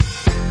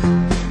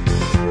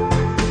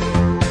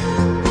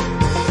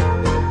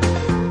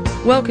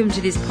Welcome to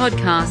this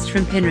podcast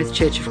from Penrith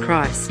Church of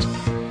Christ.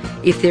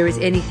 If there is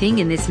anything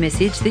in this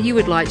message that you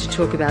would like to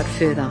talk about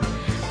further,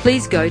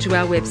 please go to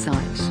our website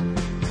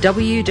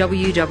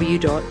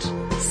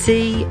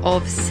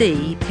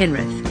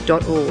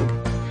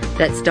www.cofcpenrith.org.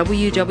 That's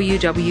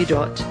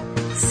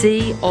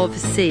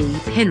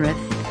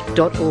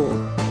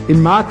www.cofcpenrith.org.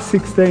 In Mark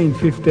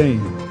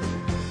 16:15,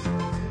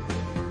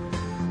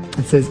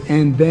 it says,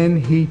 "And then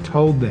he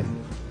told them,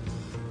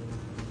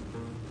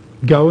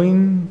 go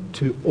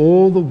into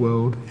all the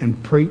world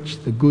and preach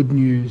the good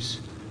news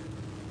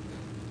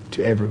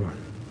to everyone."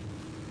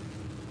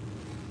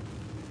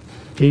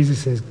 Jesus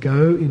says,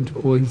 go into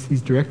all,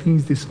 he's directing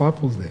his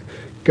disciples there.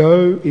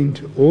 Go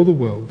into all the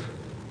world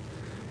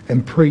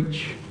and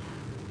preach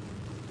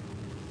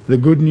the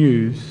good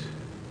news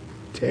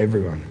to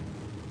everyone.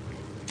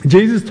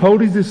 Jesus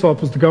told his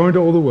disciples to go into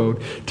all the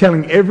world,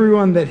 telling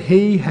everyone that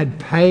he had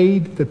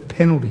paid the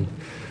penalty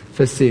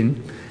for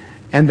sin,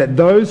 and that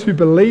those who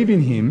believe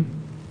in him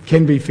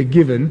can be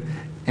forgiven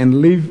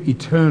and live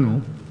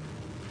eternal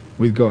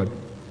with God.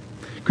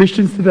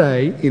 Christians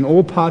today in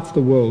all parts of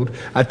the world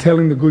are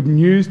telling the good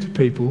news to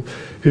people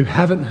who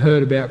haven't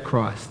heard about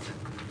Christ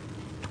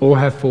or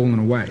have fallen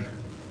away.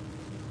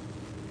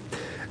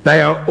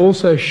 They are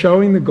also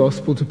showing the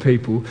gospel to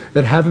people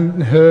that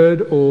haven't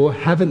heard or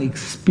haven't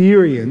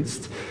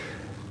experienced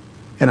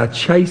and are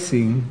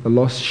chasing the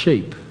lost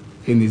sheep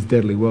in this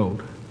deadly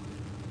world.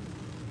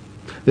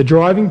 The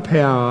driving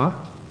power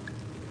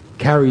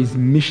carries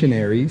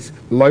missionaries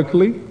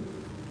locally,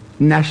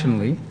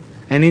 nationally,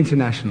 and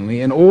internationally,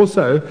 and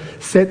also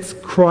sets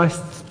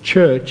Christ's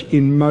church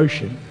in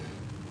motion.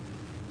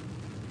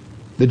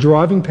 The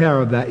driving power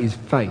of that is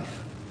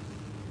faith.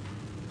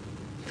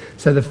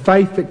 So the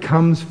faith that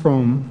comes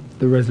from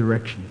the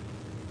resurrection.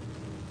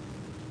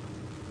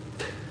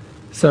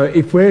 So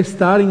if we're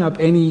starting up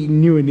any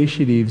new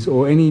initiatives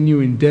or any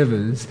new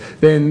endeavours,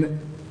 then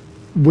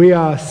we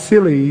are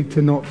silly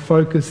to not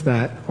focus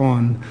that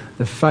on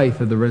the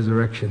faith of the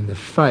resurrection, the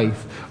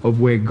faith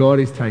of where God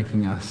is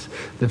taking us,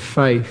 the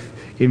faith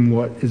in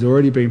what has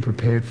already been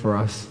prepared for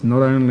us,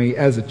 not only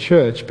as a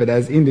church, but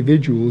as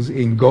individuals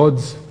in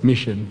God's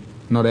mission,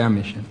 not our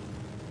mission.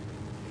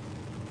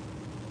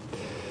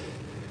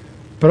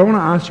 But I want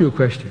to ask you a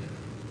question.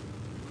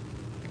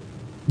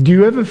 Do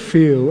you ever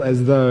feel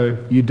as though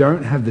you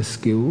don't have the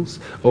skills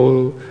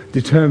or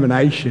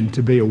determination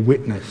to be a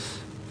witness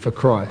for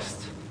Christ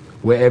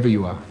wherever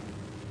you are?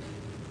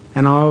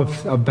 And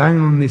I've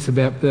banged on this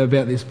about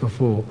this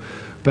before,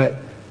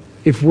 but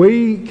if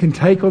we can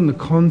take on the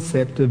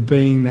concept of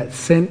being that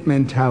sent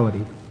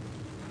mentality,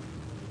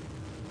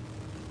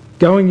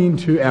 going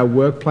into our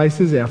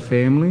workplaces, our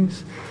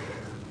families,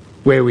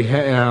 where we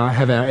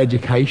have our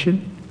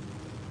education,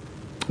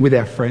 with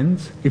our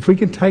friends, if we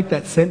can take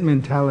that sent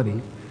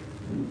mentality,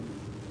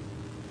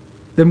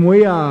 then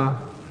we are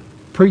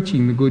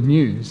preaching the good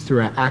news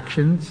through our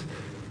actions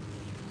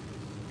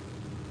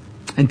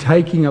and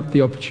taking up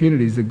the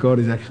opportunities that God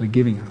is actually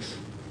giving us.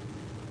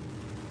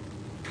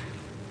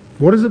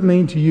 What does it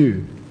mean to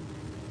you?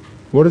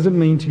 What does it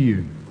mean to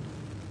you?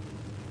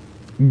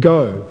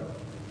 Go.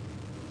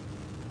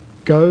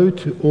 Go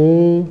to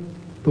all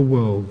the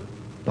world,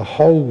 the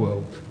whole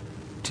world,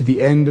 to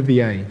the end of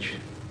the age.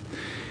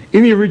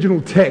 In the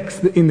original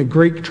text, in the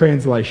Greek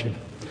translation,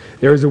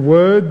 there is a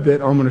word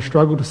that I'm going to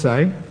struggle to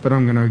say, but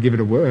I'm going to give it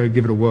a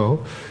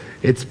whirl.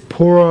 It's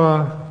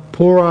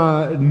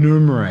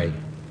porainomai.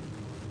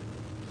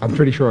 I'm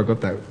pretty sure I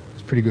got that.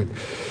 It's pretty good.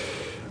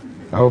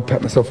 I'll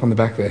pat myself on the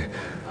back there.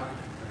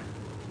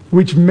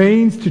 Which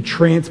means to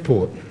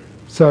transport.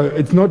 So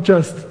it's not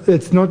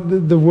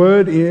the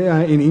word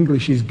in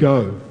English is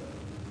go.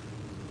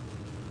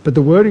 But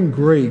the word in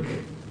Greek,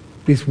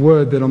 this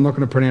word that I'm not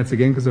going to pronounce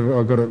again because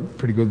I got it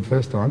pretty good the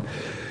first time,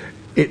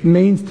 it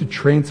means to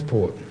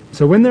transport.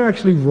 So when they're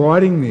actually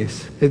writing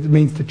this, it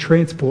means to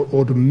transport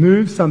or to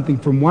move something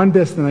from one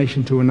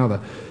destination to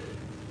another.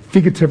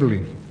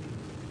 Figuratively,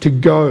 to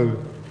go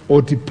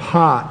or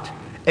depart,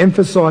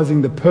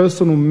 emphasising the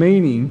personal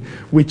meaning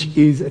which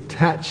is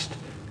attached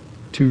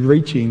to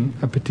reaching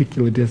a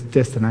particular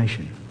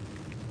destination.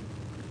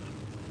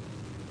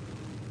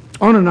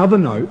 On another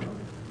note,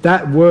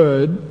 that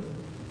word,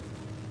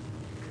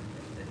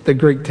 the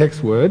Greek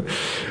text word,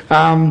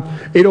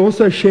 it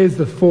also shares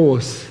the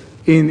force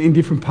in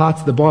different parts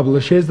of the Bible.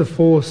 It shares the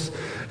force,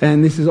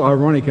 and this is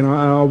ironic, and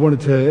I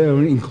wanted to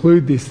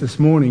include this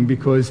morning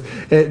because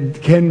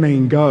it can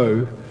mean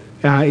go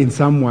in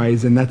some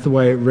ways, and that's the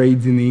way it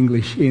reads in the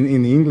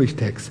English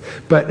text.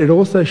 But it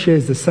also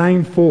shares the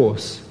same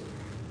force,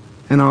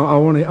 and I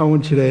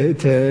want you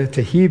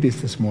to hear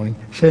this morning.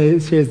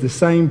 It shares the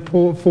same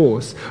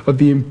force of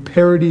the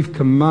imperative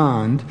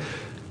command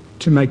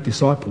to make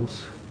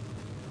disciples.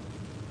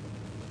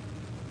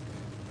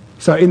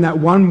 So in that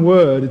one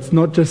word, it's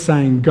not just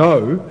saying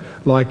go,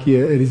 like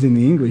it is in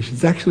the English.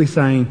 It's actually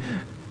saying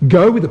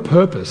go with a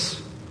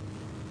purpose.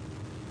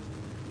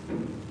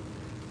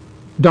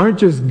 Don't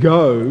just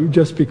go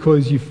just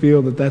because you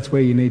feel that that's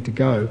where you need to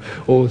go,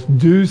 or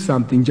do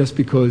something just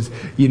because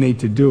you need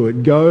to do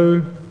it.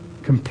 Go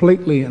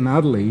completely and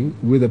utterly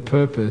with a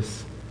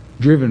purpose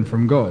driven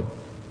from God.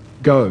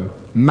 Go,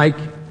 make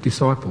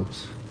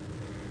disciples.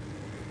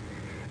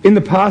 In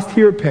the past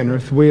here at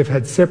Penrith, we have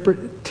had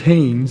separate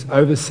teams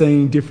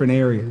overseeing different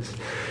areas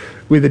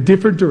with a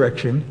different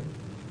direction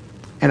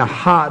and a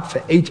heart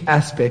for each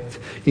aspect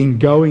in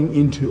going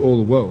into all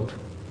the world.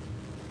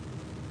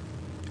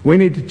 We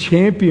need to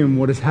champion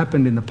what has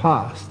happened in the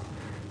past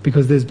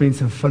because there's been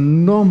some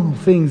phenomenal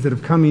things that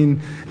have come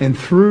in and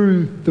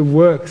through the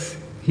works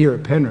here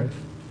at Penrith.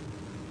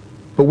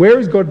 But where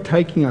is God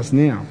taking us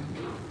now?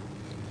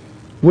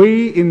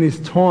 We, in this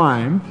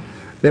time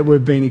that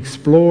we've been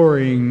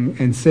exploring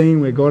and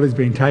seeing where God has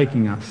been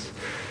taking us,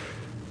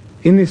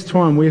 in this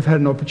time we've had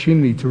an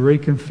opportunity to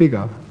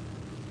reconfigure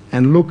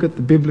and look at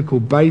the biblical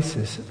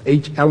basis of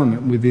each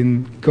element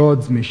within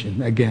God's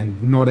mission, again,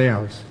 not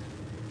ours.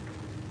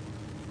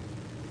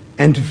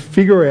 And to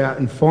figure out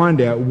and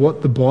find out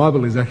what the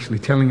Bible is actually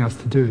telling us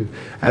to do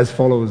as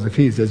followers of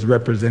His, as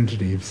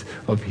representatives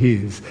of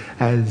His,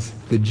 as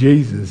the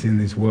Jesus in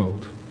this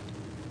world.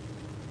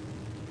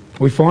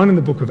 We find in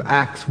the book of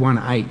Acts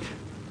 1:8,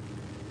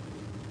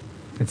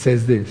 it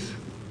says this,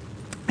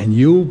 "And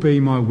you'll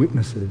be my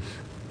witnesses."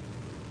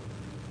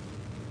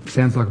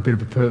 Sounds like a bit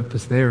of a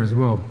purpose there as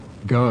well.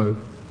 Go,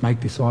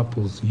 make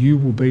disciples. You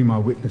will be my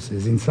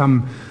witnesses. In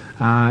some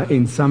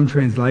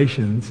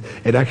translations,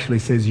 it actually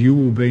says, you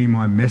will be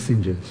my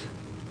messengers.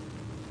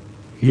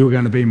 You are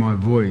going to be my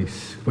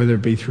voice, whether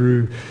it be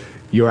through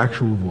your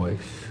actual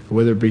voice, or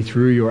whether it be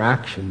through your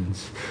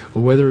actions,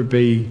 or whether it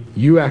be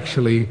you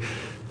actually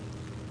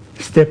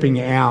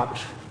stepping out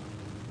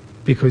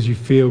because you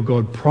feel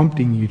God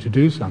prompting you to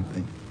do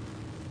something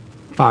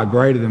far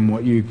greater than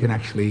what you can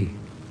actually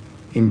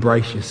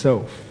embrace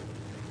yourself.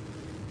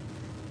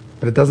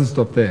 But it doesn't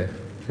stop there.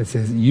 It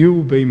says, you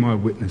will be my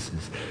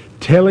witnesses,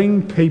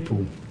 telling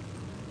people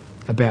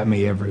about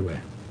me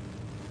everywhere.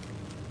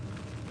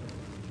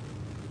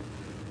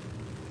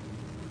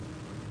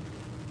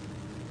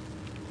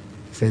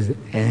 It says,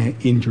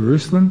 in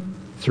Jerusalem,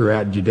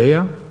 throughout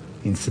Judea,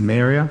 in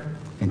Samaria,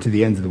 and to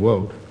the ends of the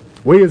world.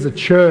 We as a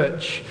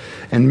church,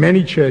 and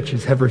many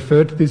churches, have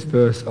referred to this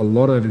verse a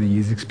lot over the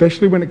years,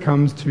 especially when it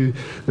comes to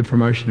the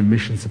promotion of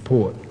mission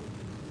support.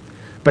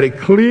 But it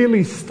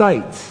clearly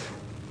states,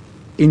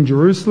 in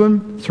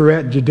Jerusalem,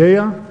 throughout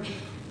Judea,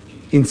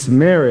 in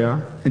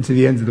Samaria, and to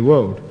the ends of the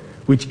world,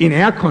 which in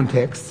our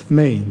context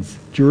means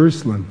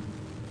Jerusalem,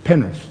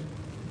 Penrith,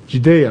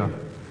 Judea,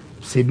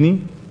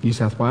 Sydney, New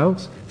South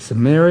Wales,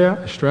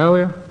 Samaria,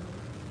 Australia,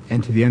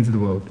 and to the ends of the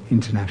world,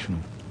 international.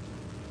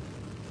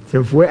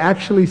 So if we're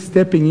actually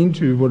stepping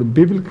into what it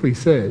biblically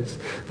says,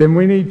 then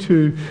we need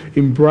to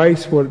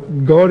embrace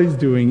what God is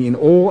doing in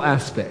all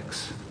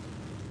aspects.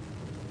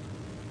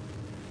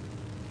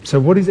 So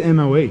what is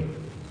MOE?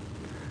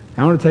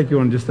 I want to take you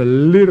on just a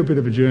little bit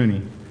of a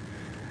journey.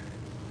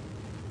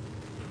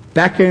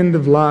 Back end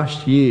of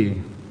last year,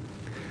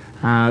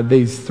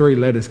 these three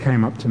letters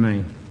came up to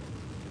me.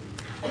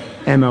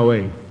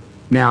 MOE.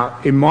 Now,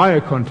 in my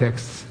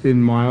context,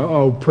 in my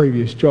old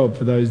previous job,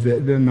 for those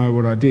that don't know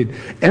what I did,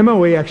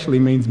 MOE actually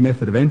means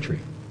method of entry.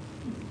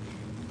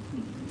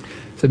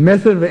 It's a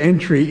method of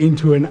entry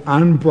into an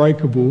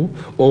unbreakable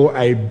or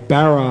a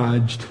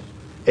barraged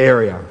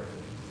area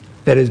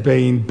that has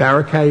been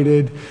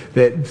barricaded,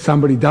 that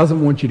somebody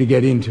doesn't want you to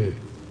get into,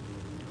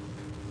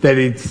 that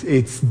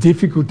it's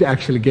difficult to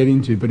actually get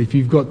into. But if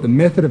you've got the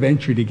method of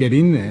entry to get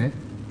in there,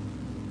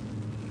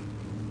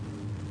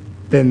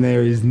 then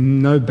there is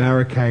no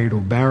barricade or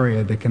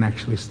barrier that can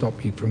actually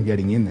stop you from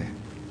getting in there.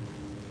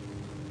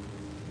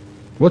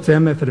 What's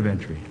our method of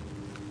entry?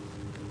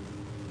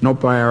 Not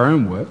by our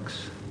own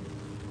works,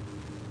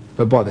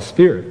 but by the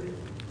Spirit.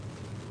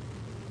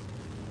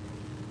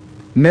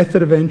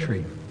 Method of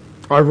entry.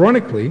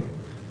 Ironically,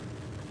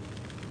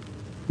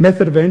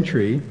 method of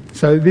entry,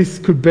 so this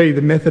could be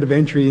the method of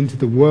entry into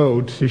the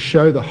world to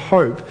show the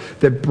hope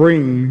that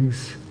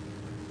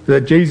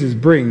Jesus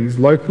brings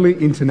locally,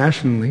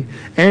 internationally,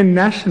 and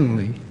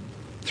nationally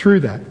through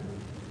that,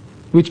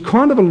 which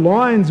kind of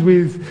aligns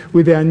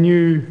with our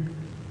new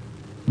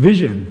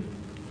vision,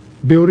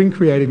 building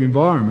creative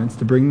environments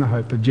to bring the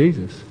hope of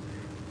Jesus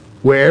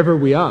wherever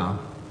we are.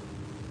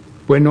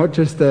 We're not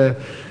just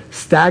a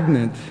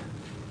stagnant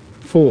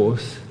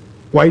force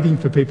waiting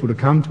for people to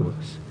come to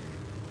us.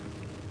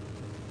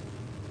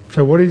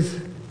 So what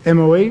is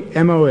MOE?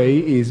 MOE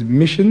is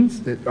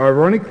missions. That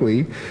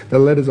ironically, the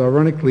letters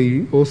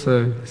ironically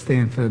also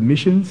stand for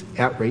missions,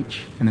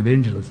 outreach, and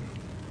evangelism.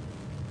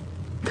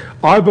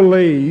 I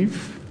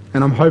believe,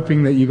 and I'm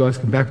hoping that you guys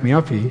can back me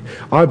up here,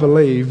 I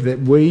believe that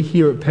we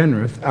here at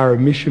Penrith are a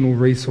missional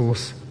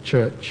resource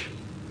church.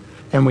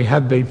 And we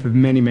have been for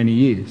many, many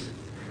years.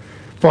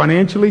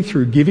 Financially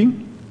through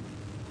giving,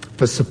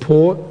 for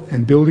support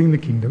and building the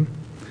kingdom,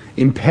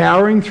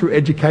 empowering through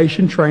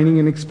education, training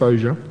and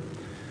exposure.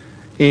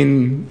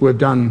 We've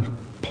done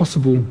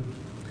possible,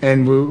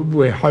 and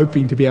we're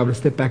hoping to be able to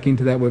step back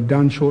into that. We've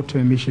done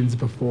short-term missions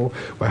before.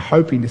 We're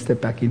hoping to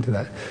step back into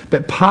that.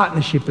 But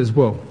partnership as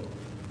well.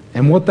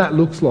 And what that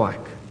looks like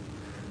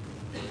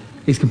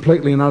is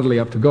completely and utterly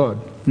up to God.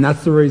 And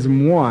that's the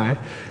reason why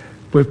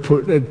we've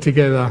put it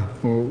together,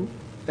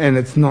 and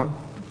it's not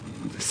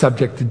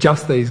subject to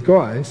just these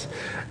guys.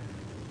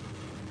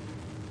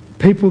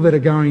 People that are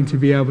going to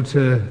be able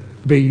to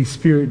be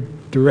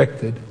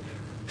Spirit-directed,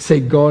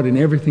 seek God in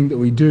everything that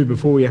we do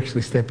before we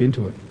actually step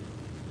into it.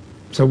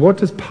 So what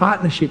does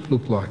partnership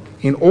look like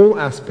in all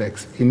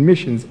aspects, in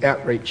missions,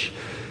 outreach,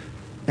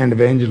 and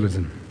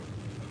evangelism?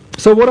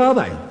 So what are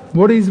they?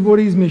 What is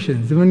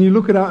missions? And when you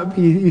look it up,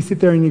 you sit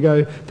there and you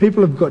go,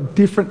 people have got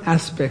different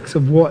aspects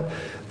of what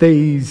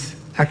these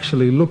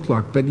actually look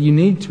like, but you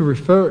need to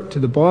refer it to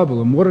the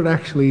Bible and what it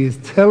actually is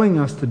telling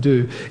us to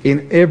do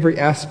in every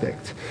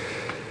aspect.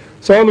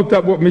 So I looked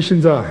up what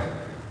missions are.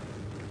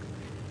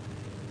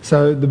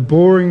 So the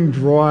boring,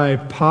 dry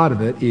part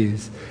of it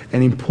is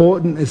an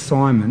important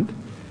assignment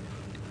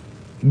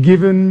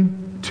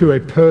given to a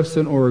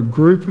person or a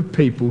group of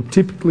people,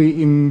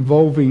 typically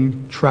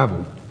involving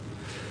travel.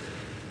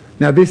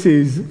 Now this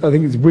is, I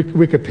think it's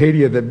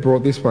Wikipedia that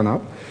brought this one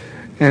up,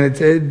 and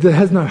it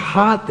has no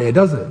heart there,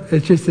 does it?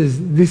 It just says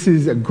this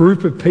is a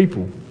group of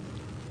people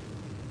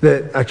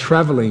that are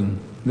travelling,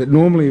 that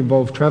normally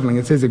involve travelling.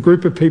 It says a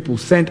group of people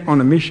sent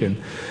on a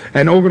mission,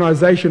 an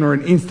organisation or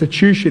an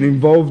institution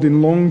involved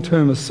in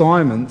long-term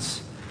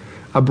assignments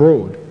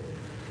abroad.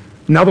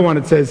 Another one,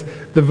 it says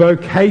the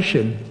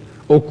vocation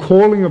or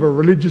calling of a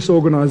religious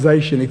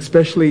organisation,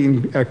 especially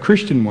in a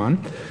Christian one,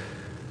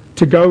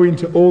 to go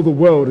into all the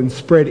world and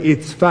spread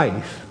its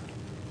faith.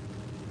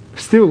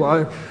 Still,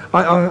 I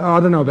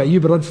don't know about you,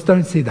 but I just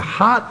don't see the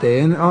heart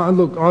there. And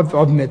look,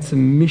 I've met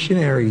some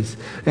missionaries,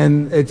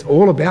 and it's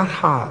all about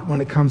heart when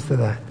it comes to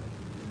that.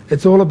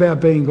 It's all about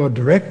being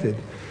God-directed.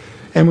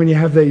 And when you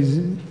have these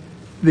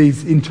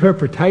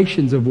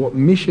interpretations of what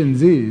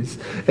missions is,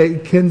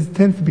 it tends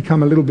to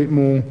become a little bit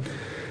more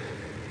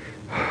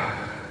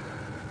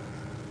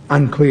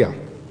unclear.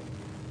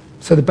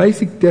 So the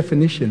basic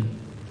definition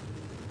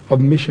of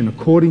mission,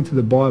 according to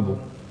the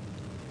Bible,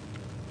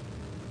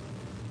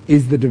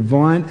 is the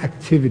divine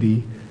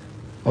activity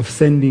of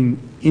sending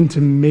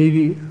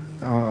intermediators,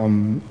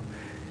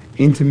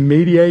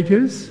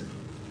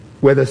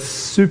 whether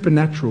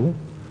supernatural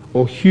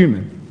or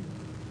human,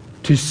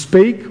 to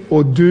speak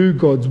or do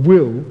God's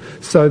will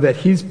so that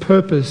his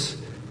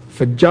purpose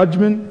for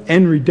judgment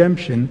and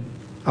redemption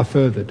are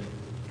furthered.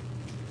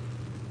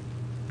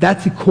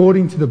 That's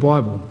according to the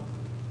Bible.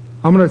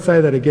 I'm going to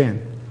say that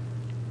again.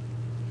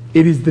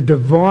 It is the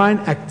divine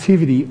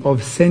activity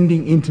of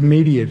sending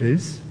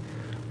intermediators,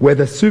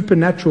 whether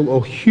supernatural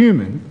or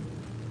human,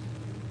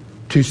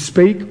 to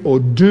speak or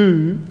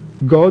do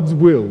God's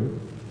will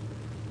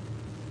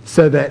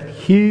so that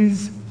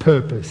his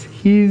purpose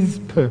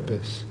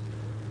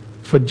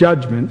for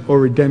judgment or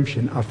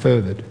redemption are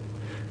furthered.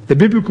 The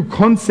biblical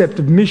concept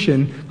of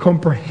mission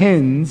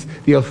comprehends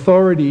the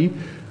authority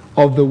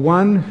of the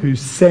one who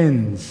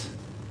sends.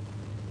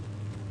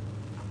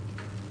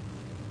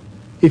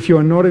 If you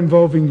are not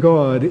involving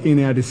God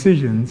in our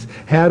decisions,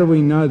 how do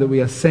we know that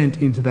we are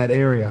sent into that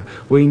area?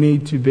 We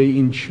need to be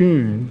in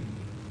tune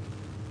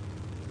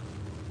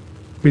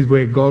with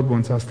where God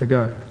wants us to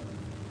go.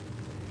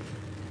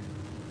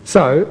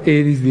 So, it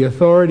is the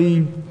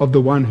authority of the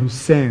one who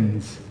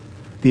sends,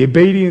 the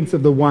obedience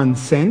of the one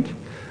sent,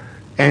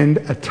 and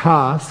a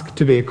task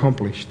to be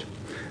accomplished.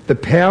 The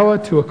power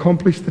to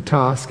accomplish the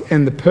task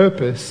and the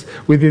purpose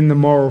within the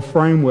moral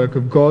framework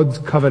of God's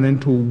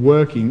covenantal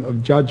working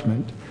of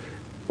judgment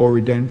or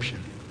redemption.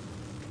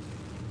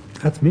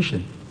 That's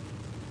mission.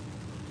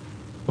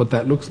 What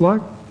that looks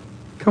like?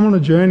 Come on a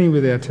journey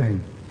with our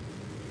team.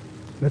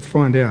 Let's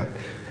find out.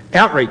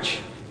 Outreach.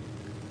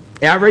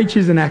 Outreach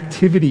is an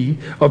activity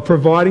of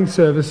providing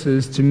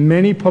services to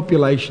many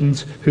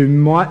populations who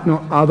might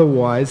not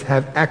otherwise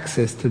have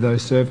access to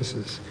those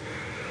services.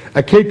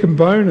 A key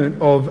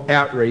component of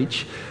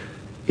outreach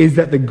is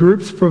that the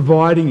groups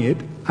providing it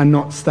are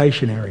not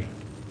stationary.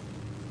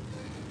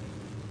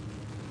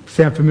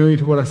 Sound familiar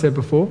to what I said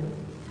before?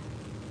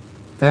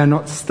 They are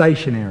not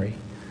stationary,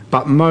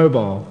 but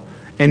mobile.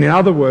 And in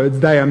other words,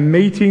 they are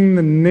meeting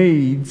the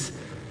needs,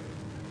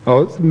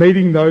 or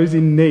meeting those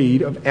in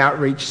need of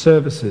outreach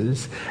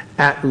services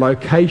at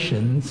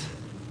locations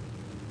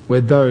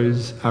where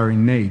those are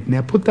in need.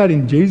 Now put that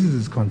in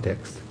Jesus'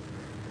 context.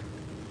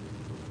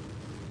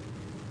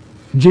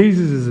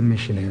 Jesus is a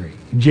missionary.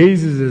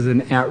 Jesus is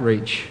an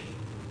outreach.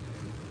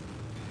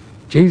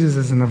 Jesus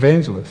is an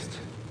evangelist.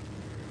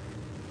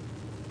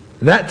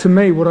 That, to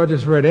me, what I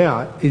just read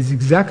out, is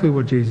exactly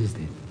what Jesus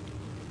did.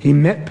 He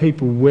met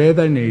people where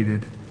they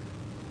needed.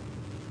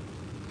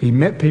 He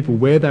met people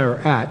where they were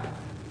at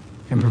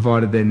and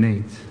provided their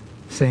needs,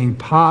 seeing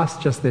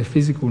past just their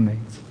physical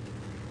needs.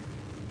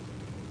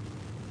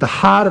 The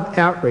heart of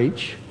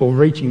outreach, or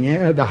reaching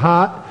out, the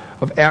heart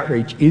of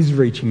outreach is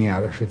reaching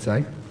out, I should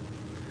say,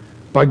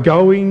 by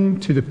going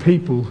to the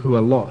people who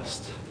are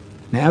lost.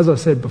 Now, as I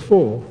said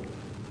before,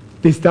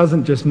 this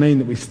doesn't just mean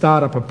that we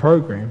start up a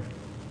program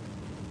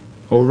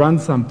or run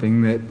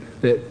something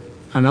that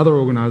another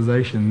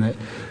organisation that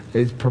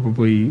is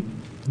probably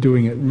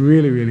doing it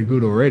really, really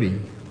good already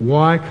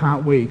Why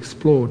can't we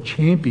explore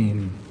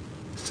championing,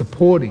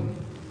 supporting,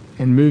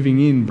 and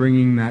moving in,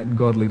 bringing that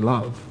godly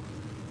love?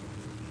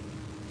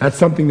 That's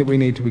something that we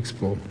need to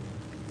explore.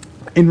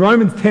 In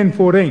Romans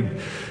 10:14,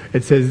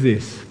 it says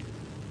this,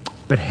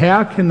 "But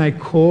how can they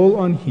call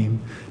on him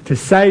to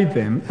save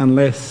them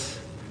unless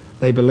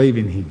they believe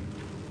in him?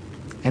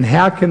 And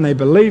how can they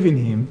believe in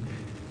him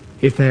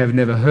if they have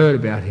never heard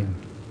about him?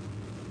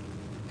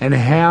 And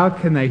how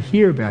can they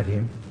hear about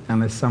him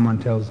unless someone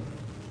tells them?"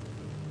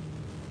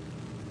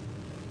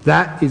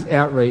 That is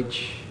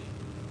outreach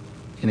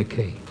in a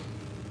key.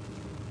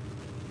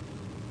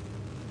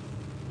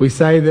 We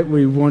say that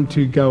we want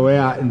to go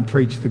out and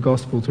preach the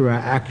gospel through our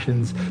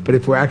actions, but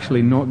if we're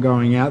actually not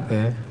going out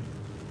there,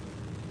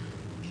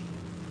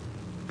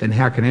 then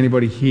how can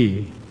anybody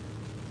hear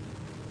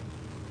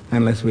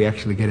unless we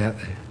actually get out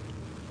there?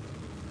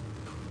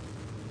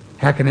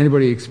 How can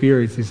anybody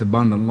experience this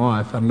abundant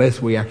life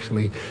unless we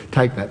actually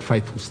take that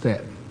faithful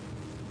step?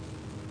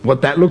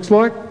 What that looks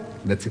like,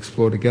 let's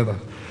explore together.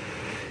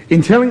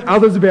 In telling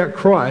others about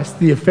Christ,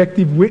 the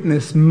effective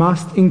witness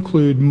must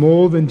include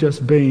more than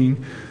just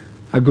being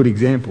a good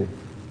example.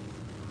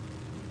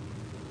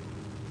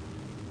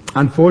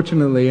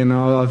 Unfortunately, and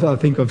I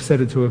think I've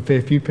said it to a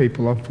fair few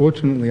people,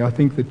 unfortunately, I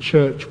think the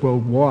church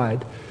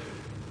worldwide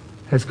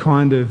has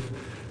kind of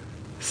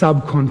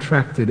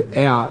subcontracted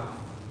out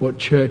what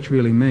church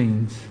really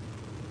means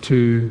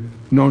to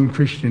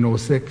non-Christian or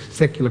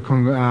secular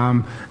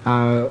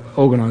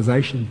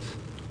organisations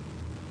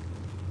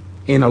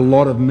in a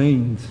lot of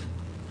means.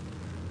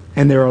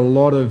 And there are a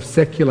lot of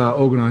secular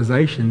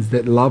organisations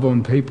that love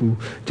on people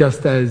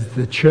just as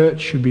the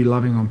church should be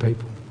loving on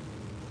people.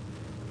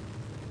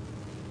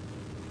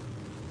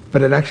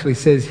 But it actually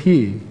says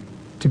here,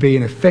 to be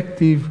an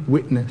effective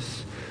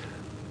witness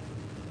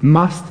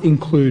must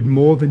include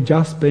more than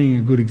just being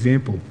a good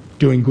example,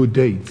 doing good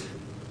deeds.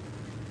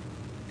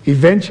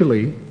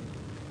 Eventually,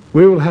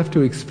 we will have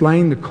to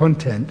explain the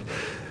content,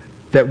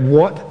 that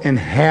what and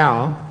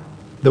how,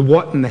 the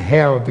what and the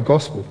how of the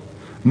gospel.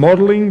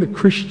 Modelling the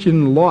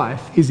Christian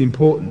life is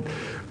important,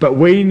 but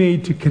we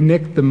need to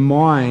connect the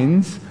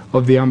minds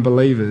of the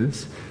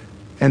unbelievers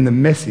and the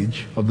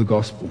message of the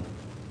gospel.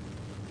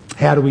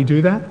 How do we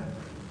do that?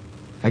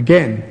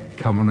 Again,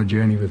 come on a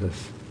journey with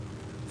us.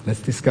 Let's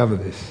discover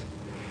this.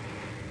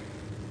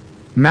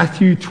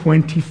 Matthew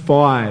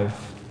 25,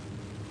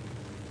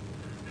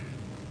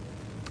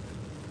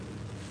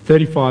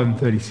 35 and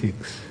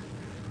 36.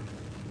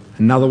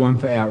 Another one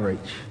for outreach,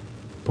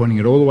 pointing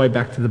it all the way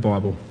back to the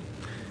Bible.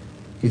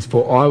 Is,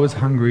 "For I was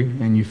hungry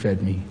and you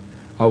fed me.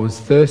 I was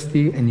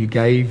thirsty and you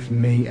gave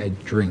me a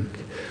drink.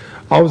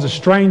 I was a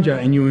stranger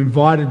and you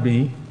invited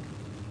me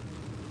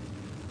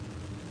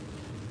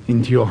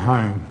into your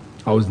home.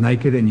 I was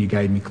naked and you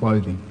gave me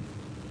clothing.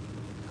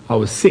 I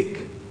was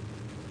sick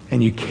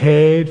and you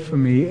cared for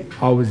me.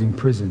 I was in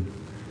prison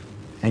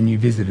and you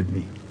visited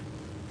me."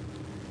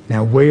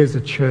 Now, we as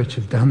a church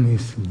have done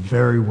this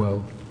very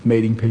well,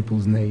 meeting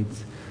people's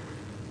needs.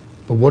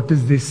 But what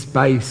does this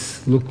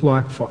space look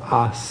like for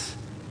us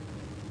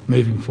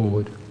moving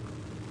forward?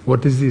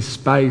 What does this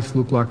space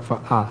look like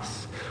for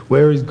us?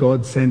 Where is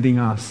God sending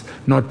us?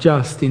 Not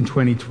just in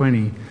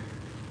 2020,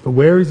 but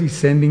where is he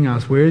sending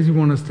us? Where does he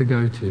want us to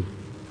go to?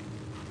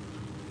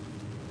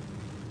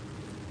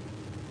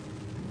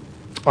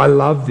 I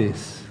love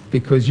this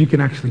because you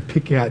can actually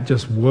pick out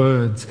just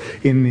words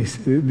in this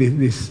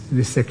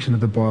section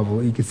of the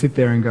Bible. You can sit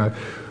there and go,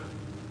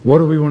 what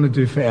do we want to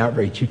do for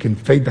outreach? You can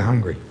feed the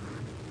hungry.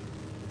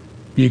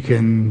 You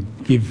can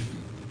give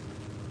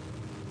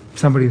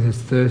somebody that's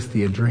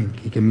thirsty a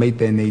drink. You can meet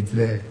their needs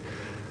there.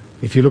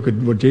 If you look at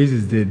what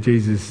Jesus did,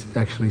 Jesus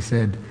actually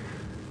said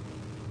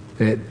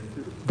that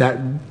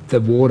the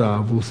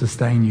water will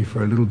sustain you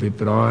for a little bit,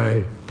 but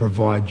I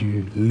provide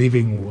you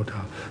living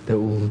water that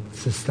will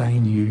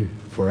sustain you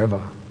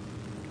forever.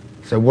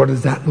 So what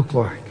does that look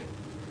like?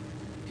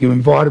 You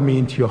invited me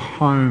into your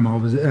home. I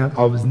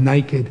was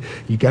naked.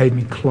 You gave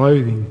me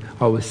clothing.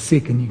 I was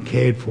sick and you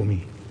cared for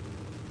me.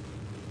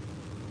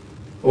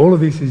 All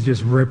of this is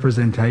just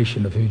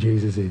representation of who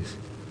Jesus is.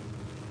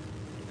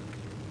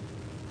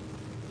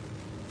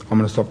 I'm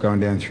going to stop going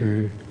down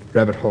through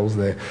rabbit holes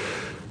there.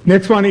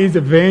 Next one is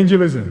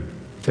evangelism.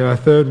 So our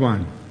third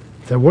one.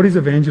 So what is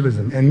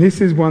evangelism? And this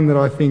is one that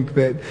I think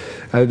that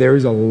there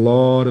is a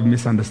lot of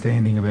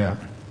misunderstanding about.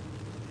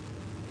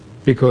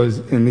 Because,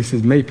 and this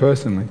is me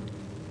personally,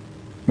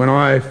 when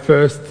I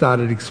first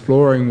started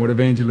exploring what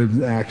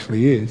evangelism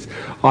actually is,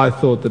 I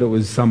thought that it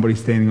was somebody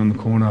standing on the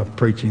corner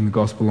preaching the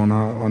gospel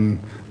on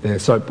their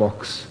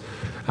soapbox.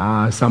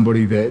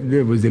 Somebody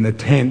that was in a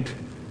tent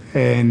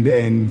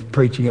and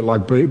preaching it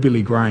like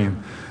Billy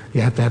Graham. You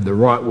have to have the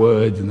right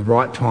words and the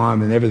right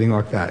time and everything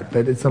like that.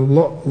 But it's a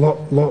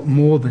lot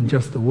more than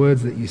just the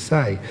words that you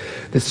say.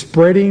 The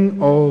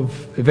spreading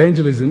of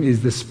evangelism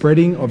is the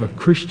spreading of a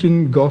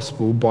Christian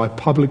gospel by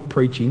public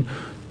preaching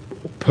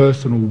or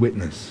personal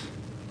witness.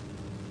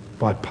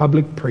 By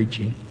public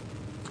preaching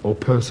or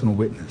personal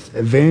witness.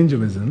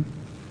 Evangelism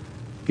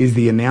is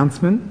the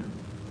announcement,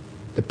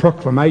 the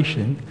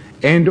proclamation,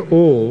 and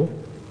or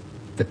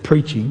the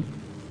preaching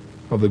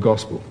of the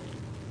gospel.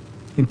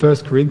 In 1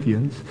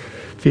 Corinthians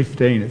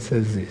 15 it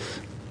says this.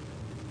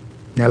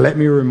 Now let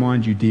me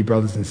remind you, dear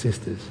brothers and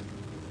sisters,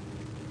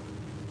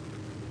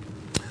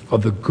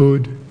 of the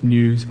good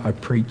news I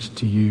preached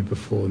to you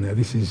before. Now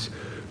this is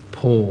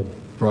Paul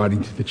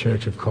writing to the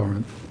church of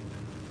Corinth.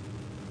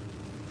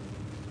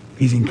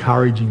 He's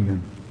encouraging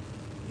them.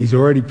 He's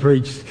already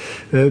preached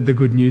the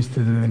good news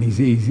to them, and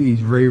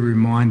he's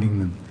re-reminding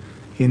them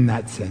in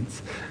that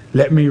sense.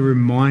 Let me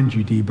remind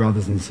you, dear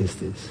brothers and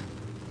sisters,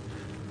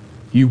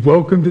 you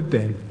welcomed it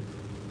then,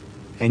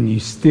 and you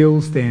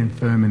still stand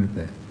firm in it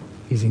then.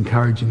 He's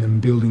encouraging them,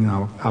 building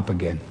up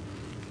again.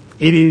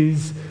 It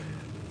is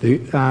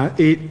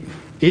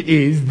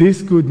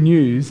this good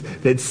news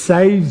that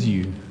saves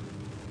you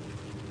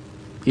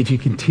if you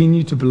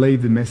continue to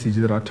believe the message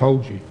that I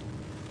told you.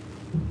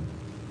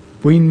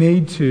 We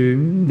need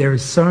to, there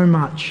is so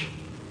much,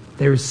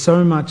 and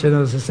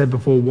as I said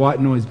before, white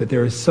noise, but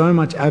there is so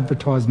much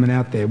advertisement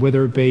out there,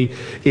 whether it be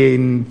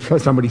in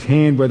somebody's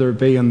hand, whether it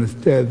be on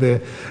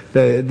the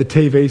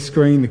TV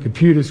screen, the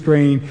computer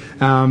screen,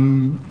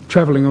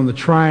 travelling on the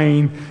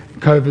train,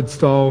 COVID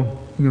style.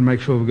 I'm going to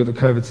make sure we've got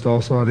the COVID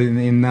style side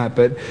in that,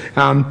 but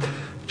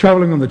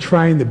travelling on the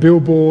train, the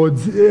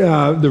billboards,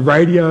 the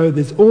radio,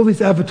 there's all this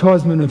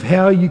advertisement of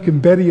how you can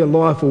better your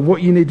life or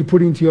what you need to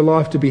put into your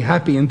life to be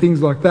happy and things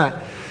like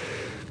that.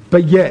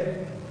 But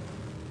yet,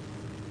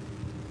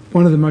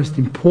 one of the most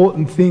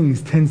important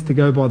things tends to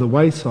go by the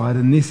wayside,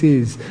 and this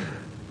is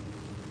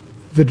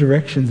the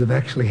directions of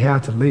actually how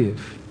to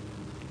live.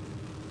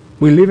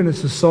 We live in a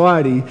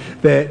society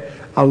that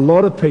a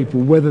lot of people,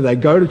 whether they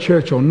go to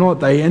church or not,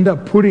 they end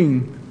up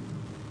putting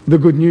the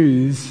good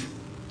news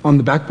on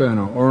the back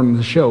burner or on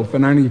the shelf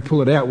and only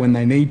pull it out when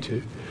they need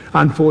to,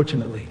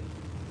 unfortunately.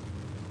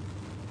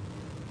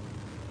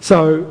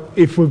 So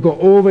if we've got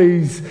all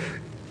these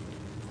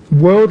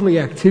worldly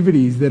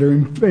activities that are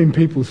in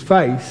people's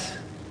face,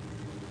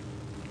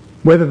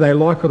 whether they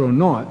like it or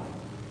not,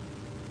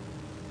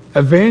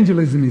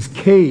 evangelism is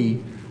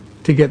key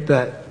to get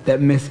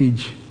that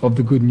message of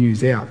the good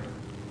news out.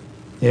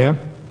 Yeah?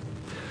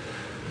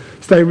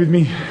 Stay with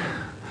me.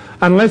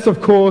 Unless,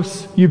 of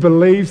course, you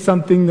believe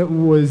something that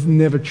was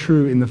never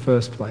true in the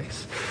first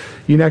place.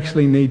 You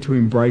actually need to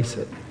embrace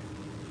it.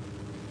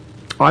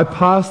 I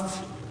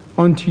passed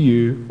on to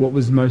you what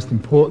was the most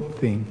important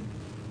thing,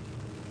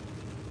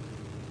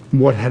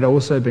 what had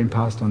also been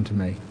passed on to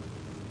me.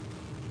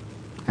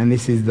 And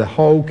this is the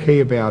whole key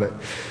about it.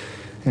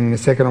 And in a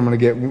second I'm going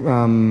to get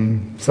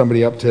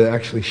somebody up to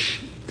actually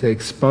to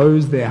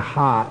expose their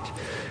heart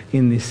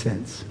in this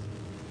sense.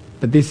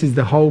 But this is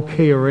the whole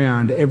key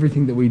around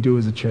everything that we do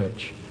as a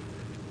church.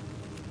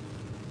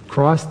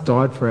 Christ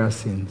died for our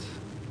sins,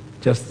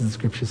 just as the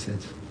scripture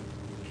says.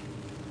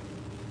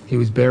 He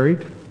was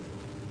buried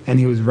and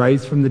he was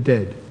raised from the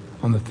dead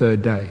on the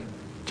third day,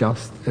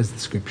 just as the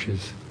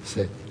scriptures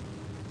said.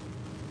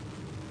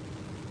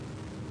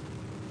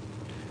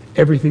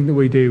 Everything that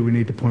we do, we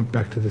need to point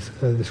back to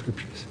the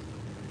scriptures.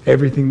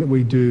 Everything that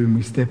we do and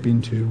we step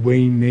into,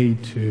 we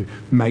need to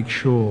make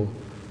sure,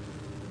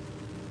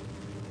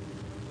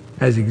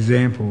 as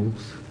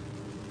examples,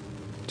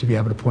 to be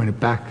able to point it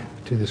back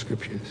to the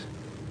scriptures.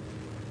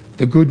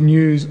 The good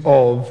news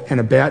of and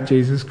about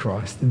Jesus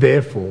Christ,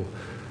 therefore,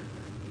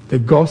 the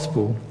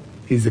gospel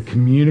is a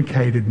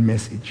communicated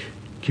message,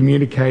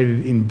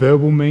 communicated in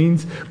verbal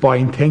means, by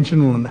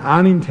intentional and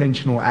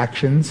unintentional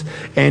actions,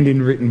 and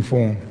in written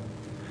form.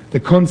 The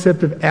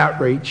concept of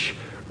outreach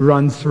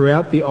runs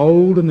throughout the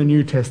Old and the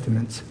New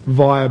Testaments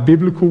via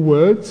biblical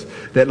words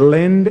that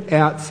lend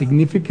out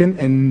significant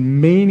and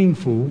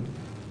meaningful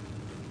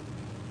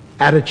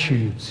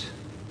attitudes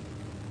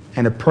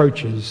and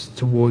approaches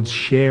towards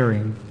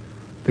sharing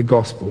the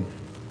gospel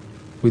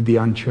with the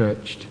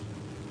unchurched.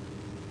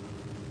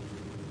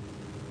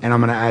 And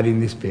I'm going to add in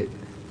this bit,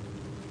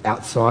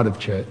 outside of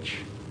church,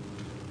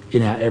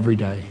 in our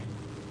everyday.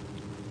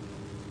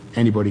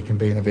 Anybody can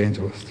be an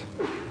evangelist.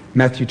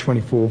 Matthew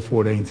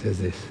 24:14 says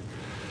this.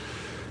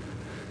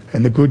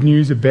 And the good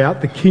news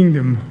about the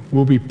kingdom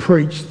will be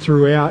preached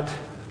throughout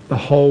the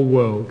whole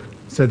world,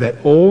 so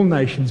that all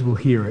nations will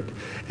hear it,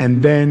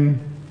 and then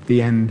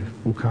the end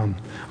will come.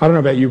 I don't know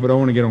about you, but I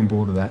want to get on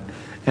board with that.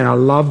 And I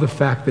love the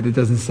fact that it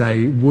doesn't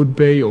say would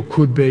be or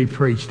could be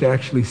preached. It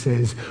actually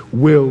says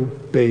will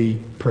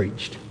be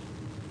preached.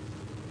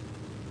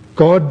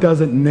 God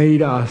doesn't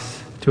need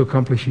us to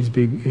accomplish his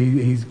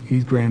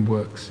grand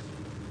works.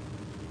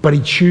 But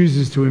he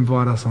chooses to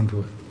invite us onto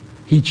it.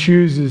 He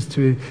chooses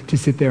to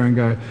sit there and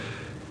go,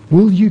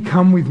 will you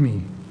come with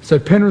me? So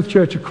Penrith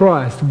Church of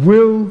Christ,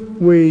 will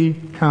we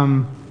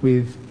come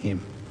with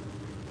him?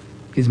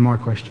 Is my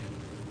question.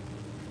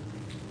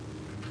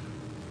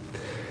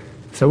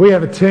 So we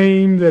have a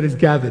team that is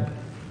gathered.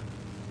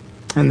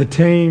 And the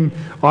team,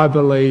 I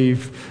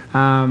believe,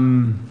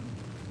 are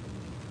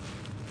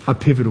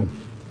pivotal.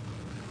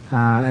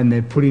 And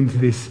they're put into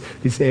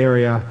this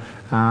area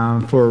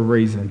for a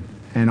reason.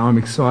 and I'm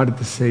excited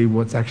to see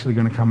what's actually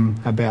going to come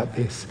about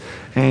this.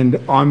 And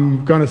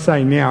I'm going to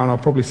say now, and I'll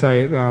probably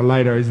say it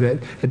later, is that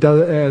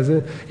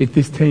if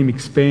this team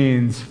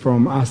expands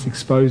from us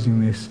exposing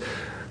this,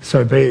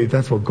 so be it. If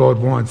that's what God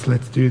wants,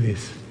 let's do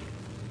this.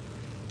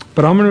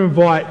 But I'm going to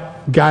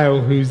invite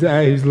Gail, who's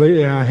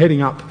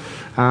heading up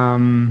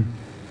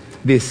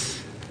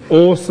this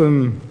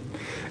awesome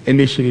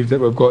initiative that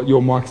we've got.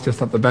 Your mic's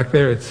just up the back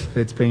there.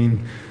 It's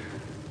been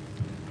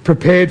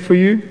prepared for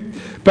you.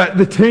 But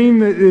the team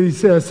that is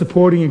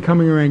supporting and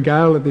coming around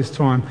Gail at this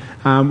time,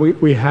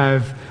 we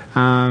have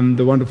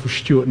the wonderful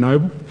Stuart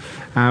Noble.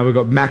 We've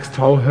got Max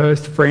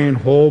Tolhurst, Fran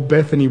Hall,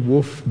 Bethany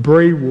Wolf,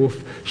 Bree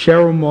Wolf,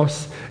 Cheryl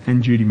Moss,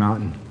 and Judy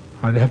Martin.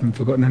 I haven't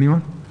forgotten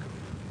anyone?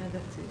 No,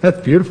 that's it. That's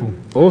beautiful.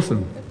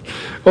 Awesome.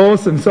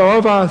 Awesome. So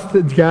I've asked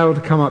Gail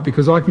to come up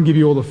because I can give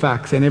you all the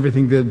facts and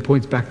everything that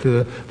points back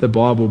to the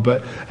Bible.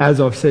 But as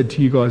I've said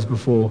to you guys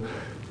before,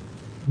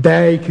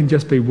 they can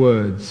just be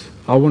words.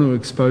 I want to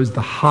expose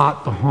the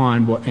heart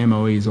behind what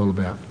MOE is all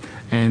about.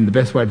 And the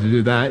best way to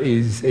do that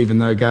is, even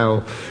though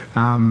Gail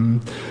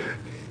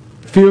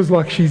feels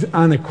like she's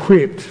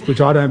unequipped,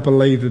 which I don't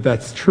believe that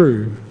that's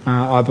true,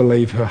 I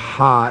believe her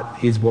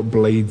heart is what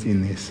bleeds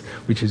in this,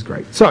 which is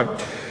great. So,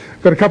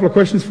 I've got a couple of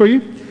questions for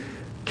you.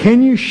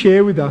 Can you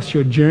share with us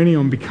your journey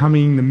on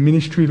becoming the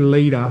ministry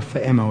leader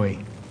for MOE?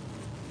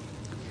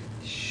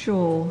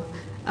 Sure.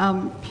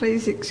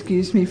 Please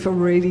excuse me for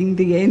reading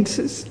the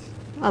answers.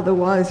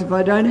 Otherwise, if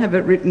I don't have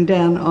it written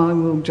down, I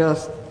will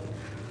just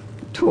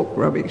talk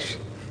rubbish.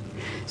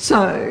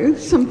 So,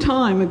 some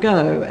time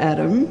ago,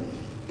 Adam,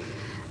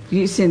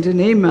 you sent an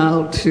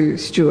email to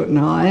Stuart and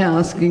I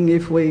asking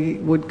if we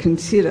would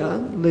consider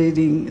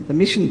leading the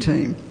mission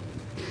team.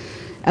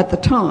 At the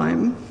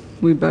time,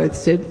 we both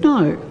said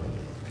no.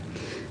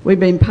 We've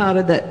been part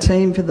of that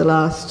team for the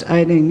last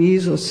 18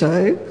 years or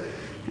so,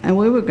 and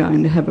we were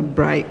going to have a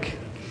break.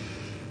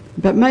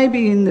 But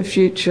maybe in the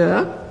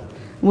future,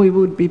 we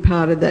would be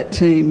part of that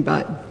team,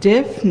 but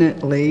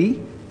definitely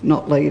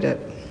not lead it.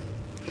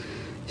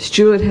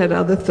 Stuart had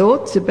other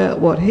thoughts about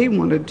what he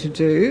wanted to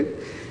do,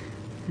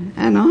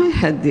 and I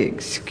had the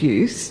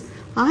excuse,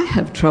 I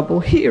have trouble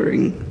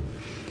hearing.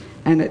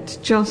 And it's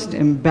just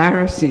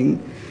embarrassing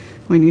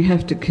when you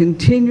have to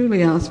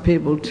continually ask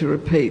people to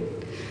repeat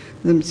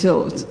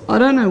themselves. I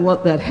don't know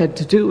what that had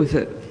to do with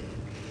it,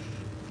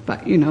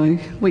 but you know,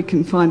 we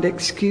can find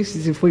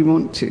excuses if we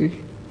want to.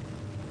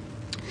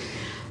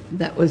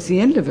 That was the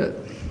end of it,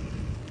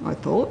 I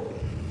thought.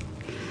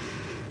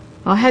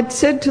 I had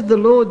said to the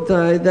Lord,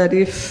 though, that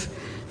if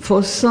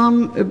for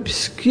some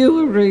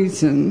obscure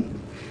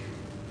reason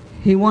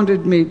He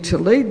wanted me to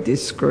lead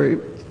this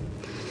group,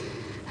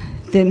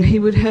 then we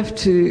would have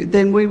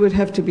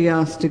to be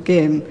asked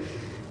again.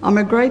 I'm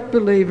a great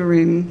believer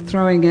in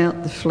throwing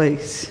out the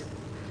fleece,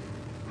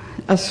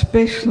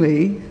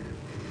 especially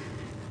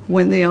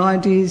when the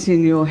ideas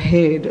in your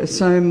head are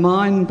so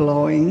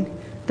mind-blowing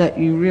that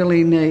you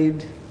really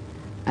need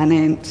an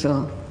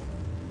answer.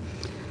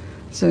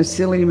 So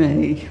silly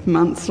me.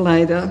 Months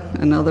later,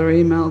 another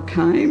email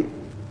came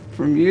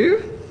from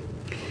you.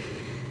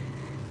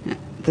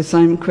 The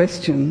same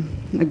question.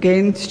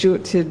 Again,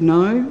 Stuart said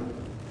no,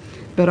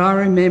 but I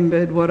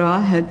remembered what I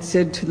had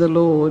said to the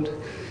Lord,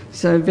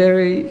 so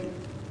very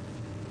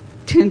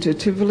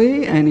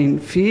tentatively and in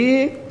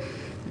fear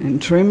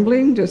and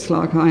trembling, just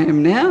like I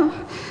am now,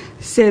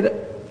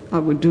 said I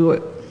would do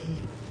it.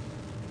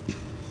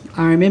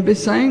 I remember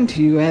saying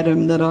to you,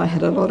 Adam, that I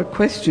had a lot of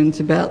questions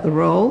about the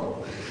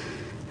role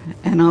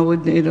and I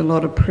would need a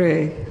lot of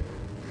prayer.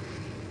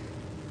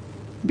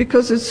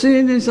 Because as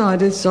soon as I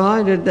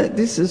decided that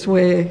this is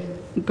where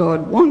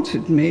God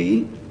wanted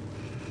me,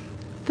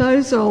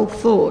 those old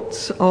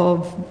thoughts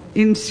of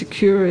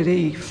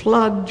insecurity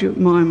flood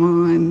my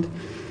mind.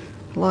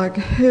 Like,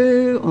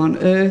 who on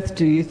earth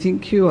do you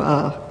think you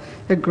are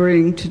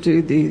agreeing to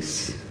do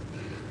this?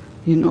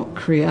 You're not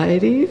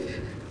creative.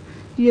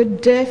 You're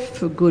deaf,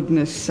 for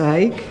goodness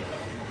sake.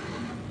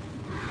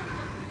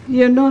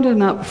 You're not an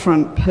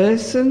upfront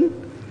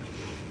person.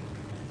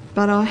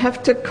 But I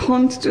have to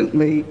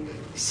constantly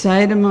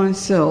say to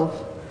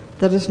myself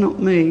that it's not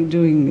me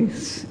doing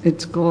this,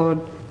 it's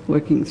God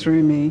working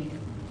through me.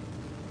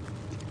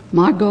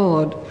 My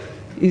God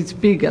is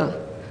bigger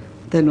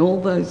than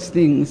all those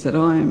things that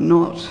I am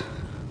not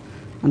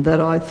and that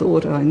I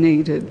thought I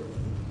needed.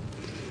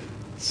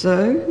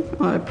 So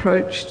I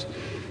approached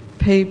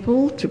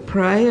people to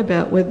pray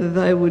about whether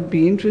they would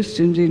be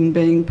interested in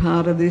being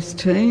part of this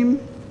team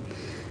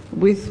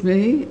with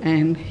me,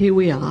 and here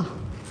we are.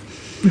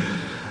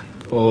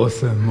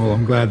 Awesome. Well,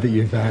 I'm glad that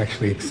you've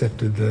actually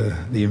accepted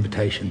the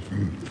invitation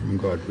from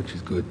God, which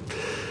is good.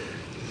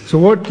 So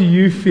what do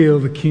you feel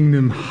the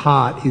kingdom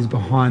heart is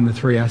behind the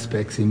three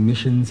aspects in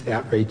missions,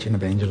 outreach and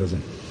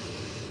evangelism?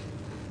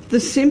 The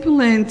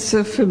simple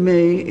answer for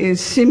me is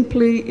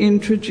simply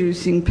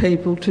introducing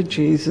people to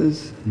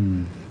Jesus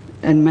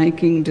and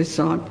making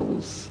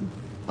disciples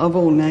of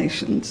all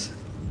nations.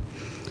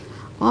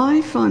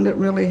 I find it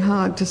really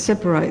hard to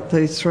separate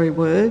these three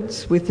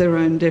words with their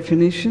own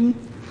definition.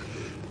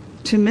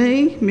 To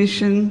me,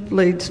 mission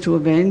leads to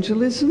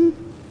evangelism,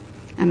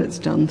 and it's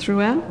done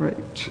through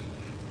outreach.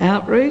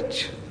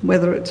 Outreach,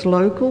 whether it's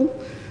local,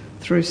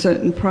 through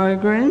certain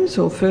programs,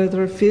 or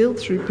further afield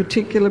through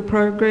particular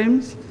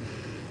programs,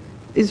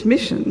 is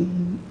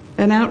mission.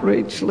 And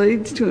outreach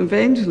leads to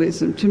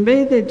evangelism. To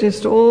me, they're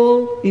just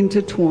all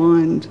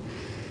intertwined.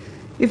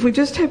 If we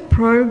just have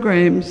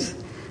programs,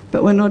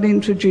 but we're not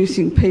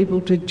introducing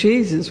people to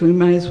Jesus, we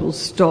may as well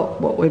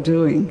stop what we're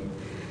doing.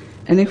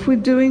 And if we're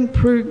doing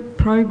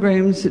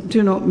programs that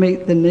do not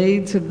meet the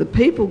needs of the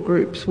people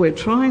groups we're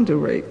trying to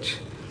reach,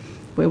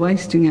 we're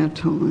wasting our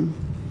time.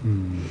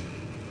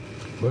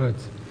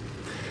 Words.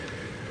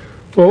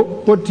 Well,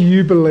 what do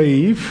you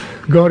believe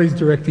God is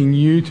directing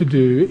you to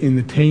do in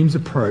the team's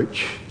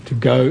approach to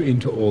go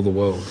into all the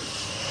world?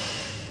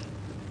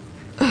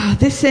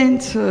 This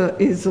answer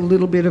is a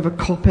little bit of a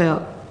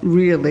cop-out,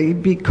 really,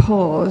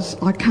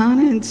 because I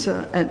can't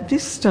answer, at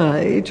this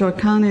stage, I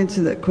can't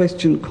answer that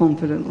question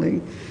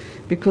confidently,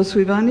 because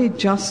we've only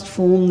just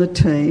formed the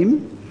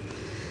team,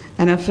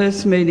 and our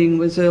first meeting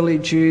was early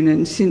June,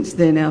 and since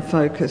then our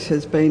focus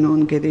has been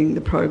on getting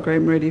the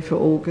program ready for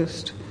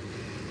August.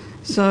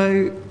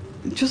 So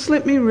just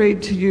let me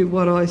read to you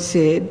what I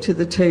said to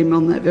the team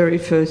on that very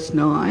first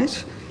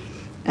night,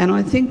 and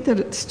I think that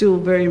it still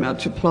very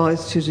much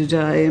applies to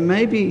today and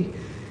maybe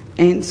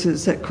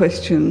answers that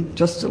question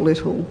just a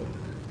little.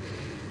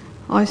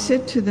 I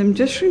said to them,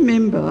 just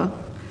remember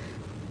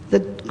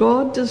that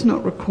God does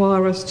not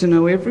require us to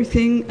know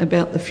everything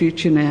about the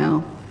future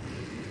now.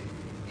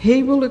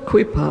 He will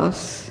equip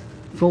us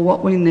for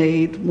what we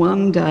need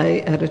one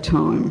day at a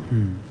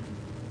time.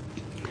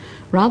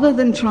 Rather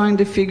than trying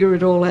to figure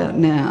it all out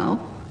now,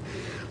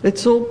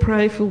 let's all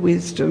pray for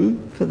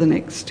wisdom for the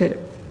next step.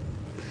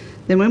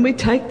 Then when we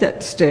take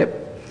that step,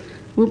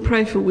 we'll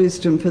pray for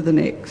wisdom for the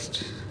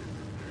next.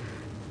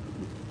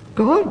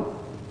 God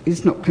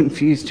is not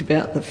confused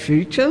about the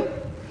future.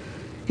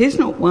 He's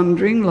not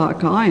wondering,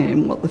 like I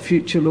am, what the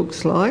future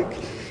looks like.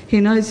 He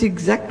knows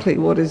exactly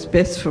what is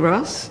best for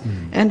us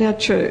and our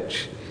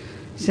church.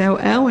 So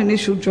our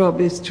initial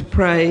job is to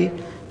pray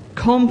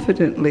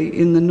confidently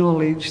in the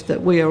knowledge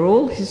that we are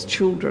all his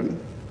children.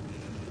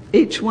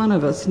 Each one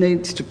of us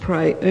needs to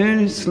pray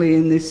earnestly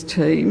in this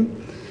team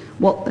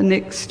what the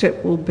next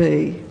step will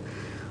be.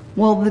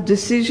 While the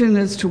decision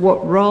as to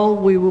what role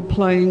we will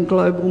play in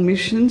global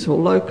missions or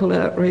local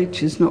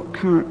outreach is not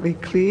currently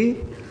clear,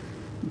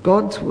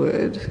 God's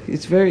word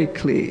is very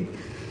clear.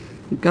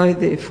 Go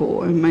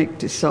therefore and make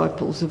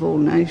disciples of all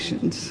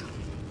nations,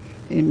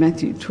 in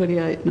Matthew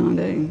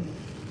 28:19.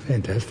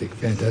 Fantastic,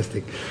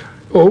 fantastic.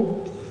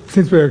 Well,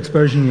 since we're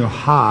exposing your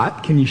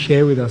heart, can you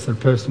share with us a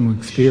personal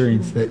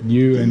experience that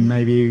you and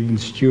maybe even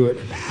Stuart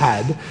have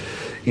had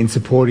in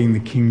supporting the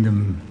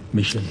Kingdom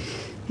mission?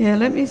 Yeah,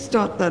 let me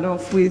start that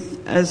off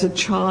with, as a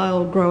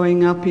child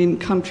growing up in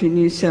country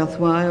New South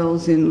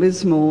Wales in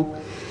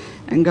Lismore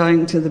and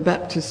going to the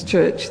Baptist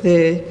church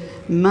there,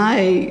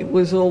 May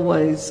was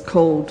always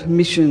called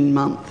Mission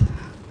Month.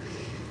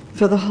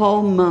 For the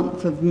whole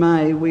month of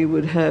May, we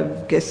would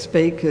have guest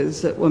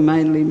speakers that were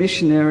mainly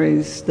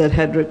missionaries that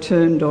had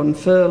returned on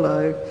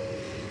furlough,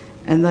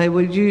 and they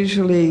would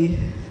usually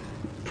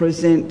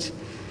present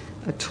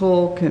a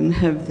talk and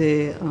have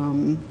their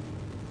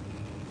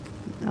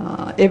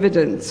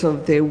evidence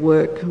of their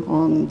work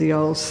on the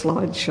old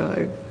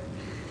slideshow.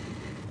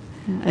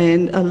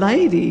 And a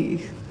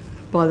lady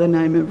by the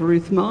name of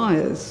Ruth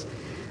Myers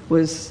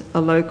was a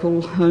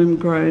local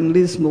homegrown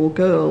Lismore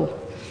girl,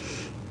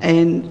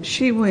 and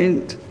she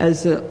went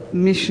as a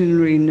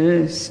missionary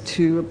nurse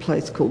to a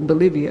place called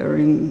Bolivia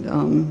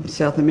in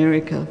South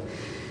America.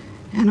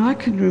 And I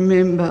can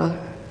remember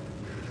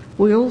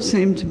we all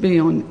seemed to be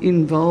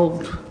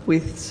involved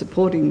with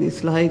supporting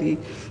this lady.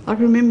 I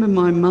remember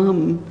my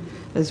mum,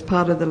 as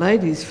part of the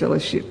Ladies'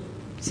 Fellowship,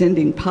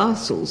 sending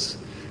parcels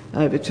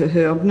over to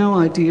her. I've no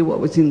idea what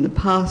was in the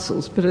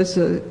parcels, but as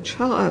a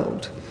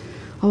child,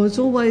 I was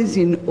always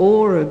in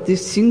awe of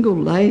this single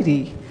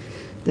lady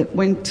that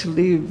went to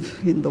live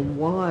in the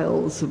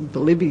wilds of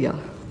Bolivia.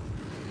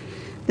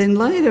 Then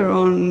later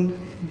on,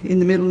 in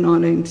the middle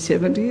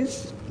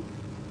 1970s,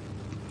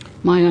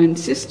 my own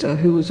sister,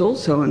 who was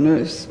also a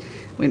nurse,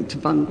 went to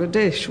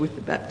Bangladesh with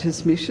the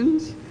Baptist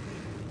missions.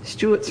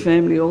 Stuart's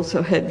family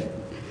also had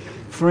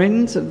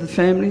friends of the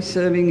family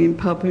serving in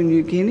Papua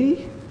New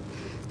Guinea.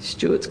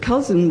 Stuart's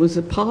cousin was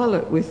a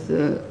pilot with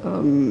the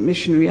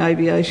Missionary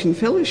Aviation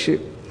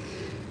Fellowship,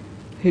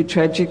 who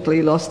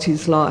tragically lost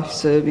his life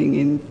serving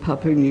in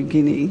Papua New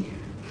Guinea.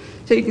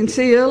 So you can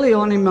see early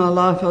on in my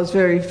life I was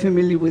very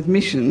familiar with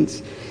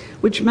missions,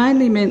 which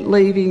mainly meant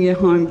leaving your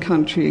home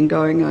country and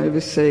going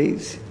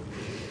overseas.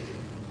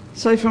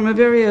 So from a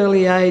very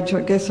early age,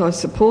 I guess I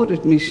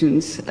supported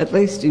missions, at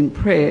least in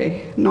prayer,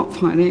 not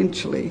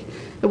financially.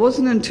 It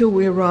wasn't until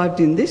we arrived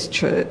in this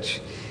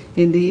church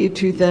in the year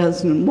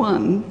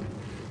 2001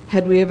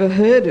 had we ever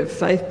heard of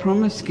faith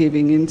promise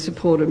giving in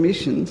support of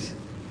missions.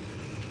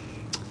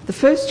 The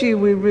first year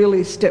we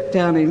really stepped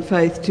out in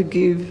faith to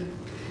give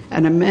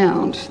an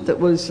amount that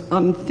was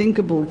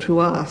unthinkable to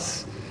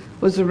us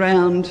was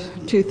around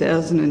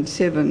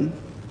 2007.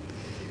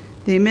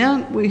 The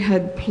amount we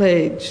had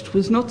pledged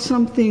was not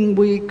something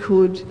we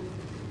could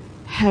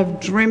have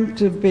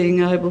dreamt of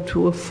being able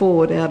to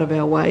afford out of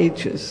our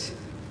wages.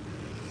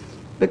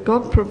 But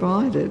God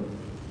provided.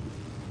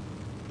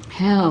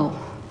 How?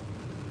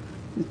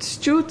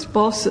 Stuart's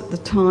boss at the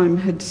time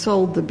had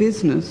sold the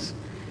business,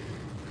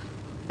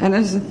 and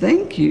as a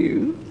thank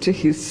you to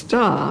his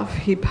staff,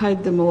 he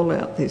paid them all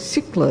out their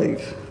sick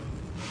leave.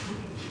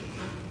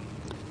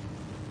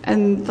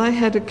 And they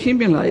had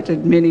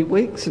accumulated many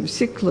weeks of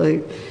sick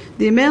leave.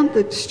 The amount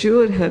that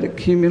Stuart had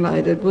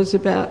accumulated was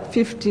about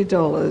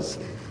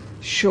 $50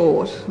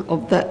 short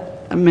of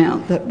that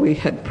amount that we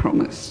had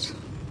promised.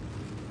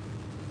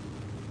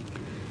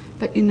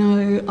 But you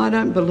know, I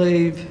don't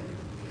believe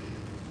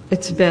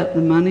it's about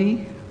the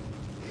money.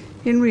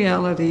 In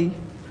reality,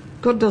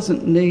 God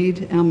doesn't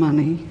need our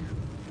money.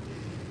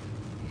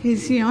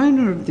 He's the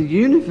owner of the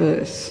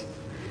universe,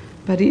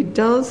 but he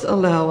does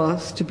allow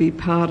us to be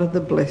part of the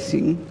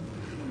blessing.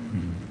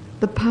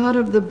 The part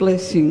of the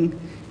blessing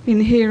in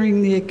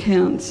hearing the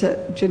accounts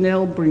that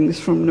Janelle brings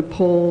from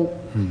Nepal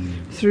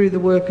through the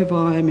work of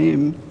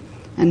IMM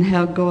and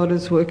how God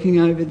is working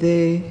over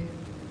there,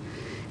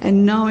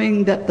 and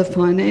knowing that the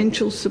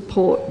financial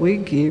support we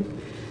give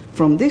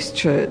from this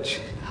church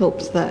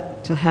helps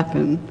that to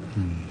happen.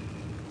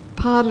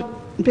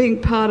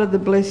 Being part of the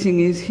blessing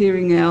is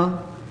hearing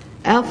our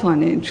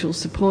financial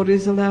support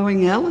is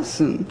allowing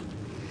Alison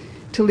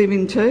to live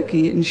in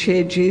Turkey and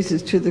share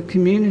Jesus to the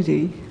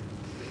community.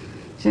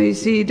 So you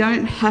see, you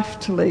don't have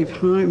to leave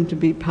home to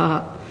be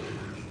part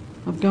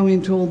of going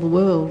into all the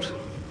world.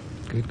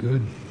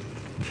 Good.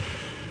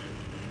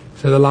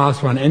 So the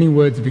last one, any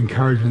words of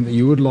encouragement that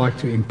you would like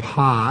to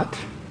impart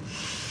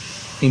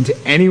into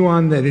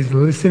anyone that is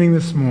listening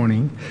this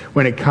morning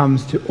when it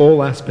comes to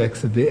all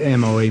aspects of the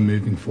MOE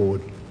moving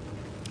forward?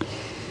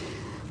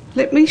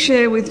 Let me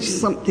share with you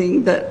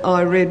something that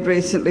I read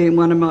recently in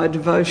one of my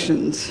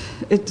devotions.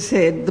 It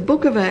said, the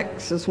book of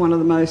Acts is one of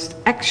the most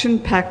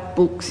action-packed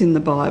books in the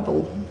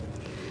Bible.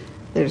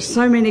 There are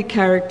so many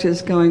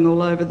characters going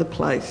all over the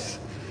place.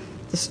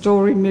 The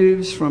story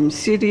moves from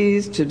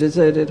cities to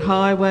deserted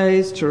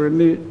highways to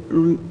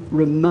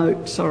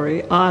remote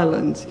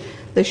islands.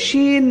 The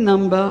sheer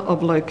number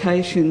of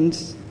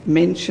locations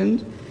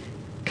mentioned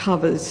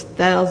covers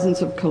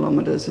thousands of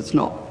kilometres.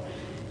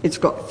 It's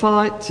got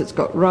fights, it's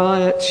got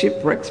riots,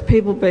 shipwrecks,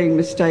 people being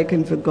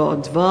mistaken for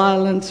God's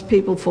violence,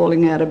 people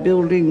falling out of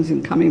buildings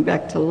and coming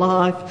back to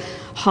life,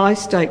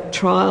 high-stake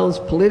trials,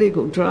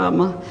 political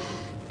drama.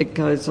 It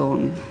goes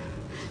on.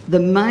 The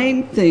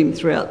main theme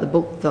throughout the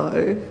book,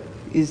 though,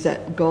 is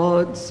that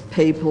God's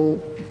people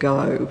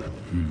go.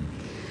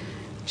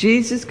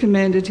 Jesus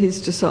commanded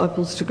his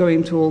disciples to go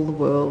into all the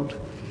world.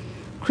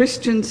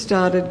 Christians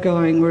started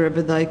going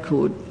wherever they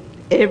could.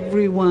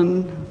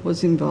 Everyone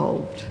was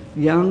involved,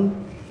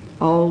 young,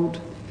 old,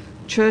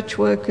 church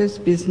workers,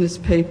 business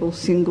people,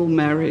 single,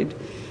 married.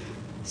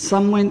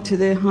 Some went to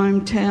their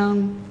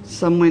hometown,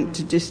 some went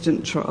to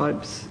distant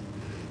tribes.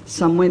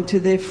 Some went to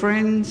their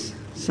friends,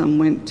 some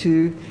went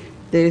to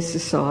their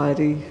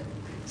society.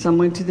 Some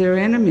went to their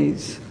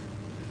enemies.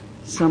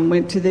 Some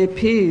went to their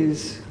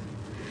peers.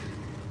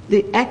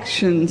 The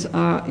actions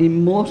are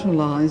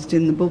immortalised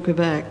in the book of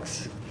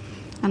Acts.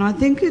 And I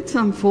think it's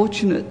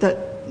unfortunate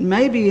that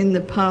maybe in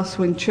the past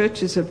when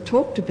churches have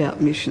talked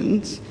about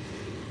missions,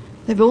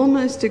 they've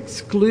almost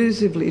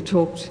exclusively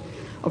talked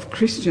of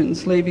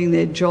Christians leaving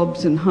their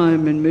jobs and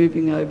home and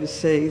moving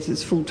overseas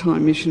as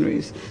full-time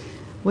missionaries.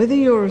 Whether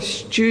you're a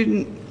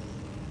student,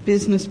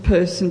 business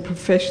person,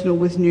 professional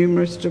with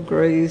numerous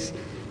degrees,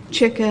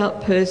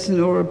 checkout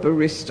person or a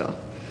barista,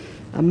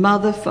 a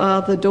mother,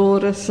 father,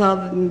 daughter,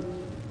 son,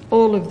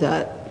 all of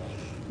that,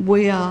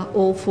 we are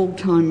all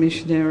full-time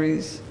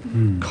missionaries,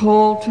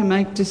 called to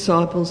make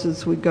disciples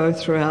as we go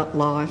throughout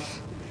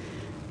life.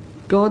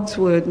 God's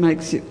word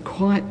makes it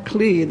quite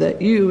clear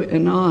that you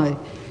and I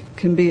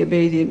can be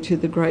obedient to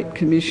the Great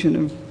Commission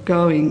of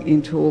going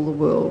into all the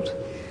world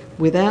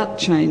without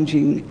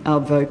changing our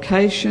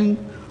vocation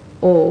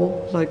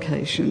or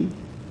location.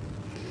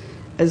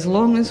 As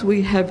long as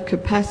we have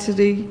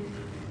capacity,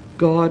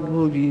 God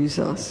will use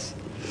us.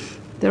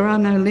 There are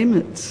no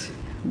limits.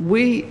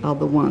 We are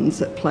the ones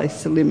that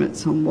place the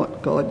limits on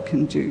what God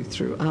can do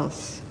through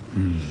us.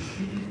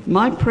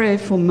 My prayer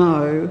for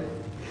Mo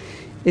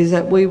is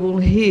that we will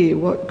hear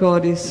what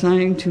God is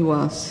saying to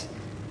us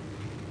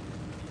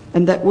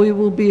and that we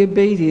will be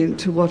obedient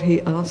to what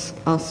he asks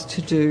us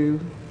to do.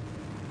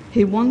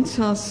 He wants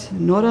us,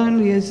 not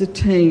only as a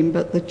team,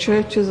 but the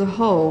church as a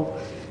whole,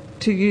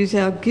 to use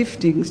our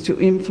giftings to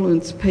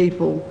influence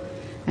people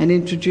and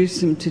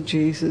introduce them to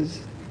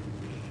Jesus.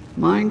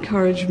 My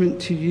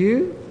encouragement to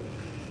you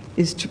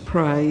is to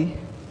pray.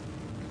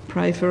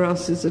 Pray for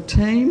us as a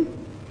team.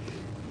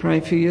 Pray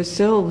for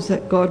yourselves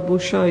that God will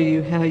show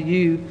you how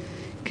you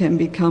can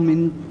become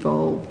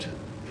involved.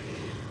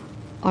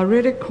 I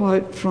read a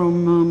quote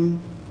from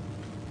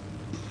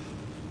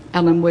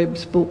Alan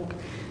Webb's book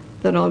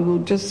that I will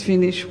just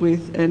finish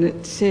with, and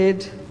it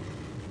said,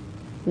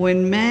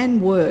 When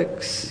man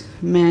works,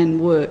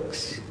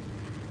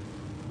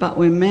 but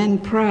when man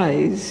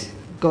prays,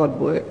 God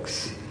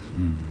works.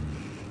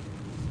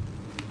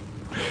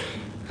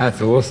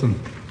 That's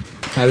awesome.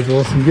 That is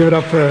awesome. Give it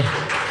up for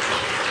her.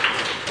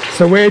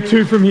 So where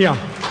to from here?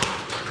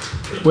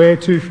 Where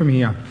to from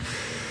here?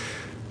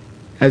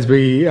 As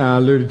we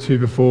alluded to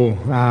before,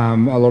 a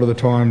lot of the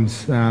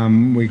times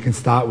we can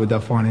start with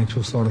the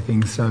financial side of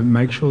things. So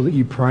make sure that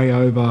you pray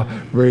over,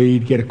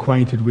 read, get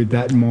acquainted with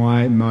that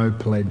My Mo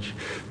pledge.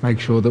 Make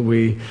sure that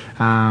we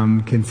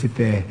can sit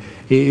there.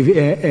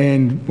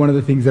 And one of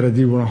the things that I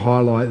do want to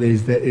highlight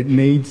is that it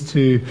needs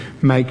to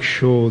make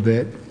sure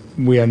that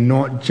we are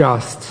not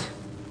just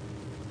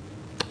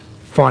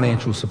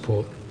financial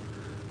support.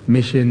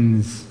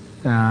 Missions,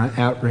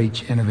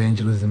 outreach and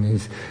evangelism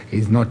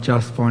is not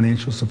just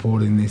financial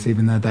support in this,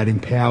 even though that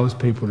empowers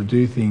people to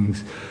do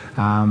things.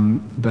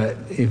 But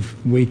if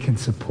we can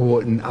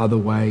support in other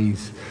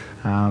ways,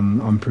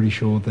 I'm pretty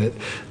sure that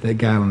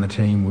Gail and the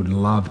team would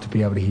love to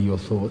be able to hear your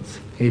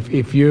thoughts.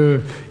 If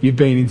you've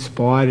been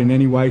inspired in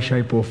any way,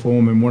 shape or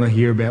form and want to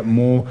hear about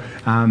more,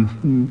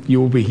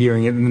 you'll be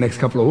hearing it in the next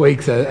couple of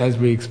weeks as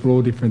we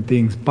explore different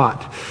things.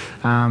 But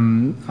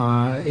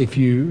if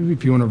you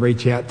want to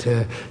reach out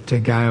to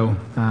Gail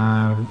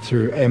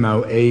through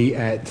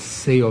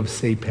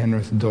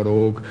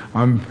moe@cofcpenrith.org,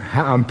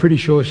 I'm pretty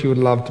sure she would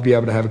love to be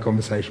able to have a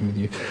conversation with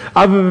you.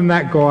 Other than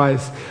that,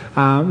 guys,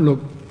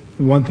 look,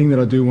 one thing that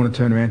I do want to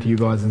turn around to you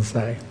guys and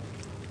say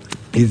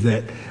is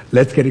that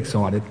let's get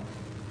excited.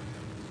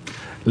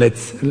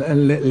 Let's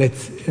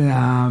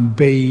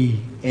be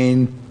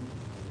in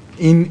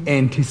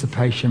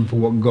anticipation for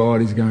what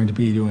God is going to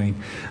be doing.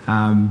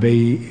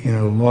 Be in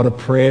a lot of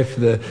prayer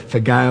for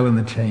Gail and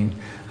the team,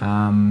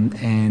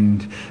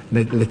 and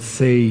let's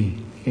see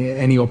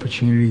any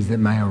opportunities that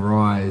may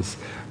arise.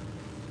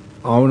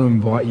 I want to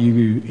invite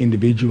you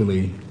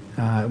individually,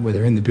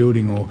 whether in the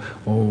building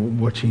or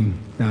watching,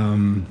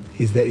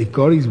 is that if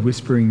God is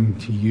whispering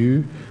to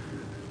you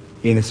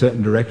in a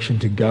certain direction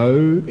to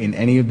go in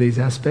any of these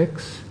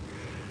aspects,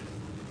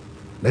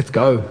 let's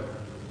go.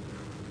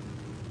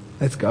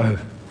 Let's go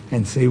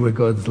and see where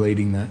God's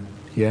leading that.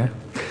 Yeah.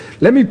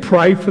 Let me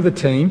pray for the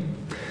team.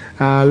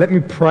 Let me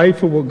pray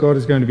for what God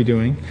is going to be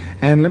doing,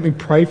 and let me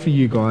pray for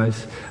you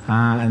guys,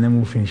 and then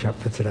we'll finish up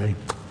for today.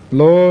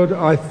 Lord,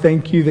 I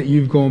thank you that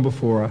you've gone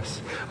before us.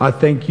 I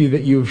thank you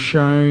that you've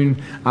shown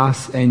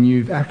us and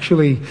you've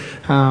actually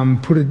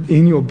put it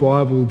in your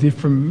Bible,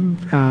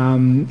 different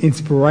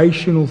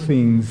inspirational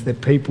things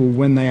that people,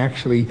 when they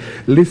actually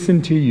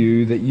listen to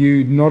you, that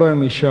you not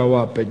only show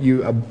up, but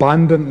you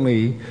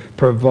abundantly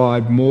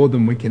provide more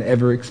than we can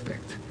ever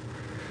expect.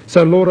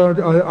 So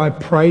Lord, I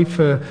pray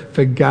for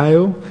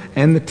Gail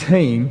and the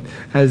team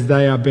as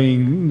they are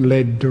being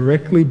led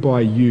directly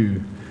by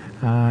you.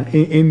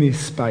 In this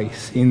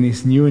space, in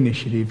this new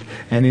initiative,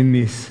 and in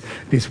this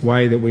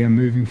way that we are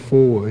moving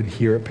forward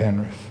here at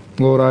Penrith.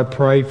 Lord, I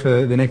pray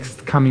for the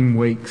next coming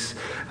weeks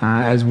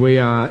as we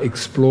are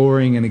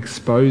exploring and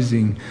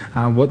exposing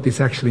what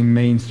this actually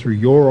means through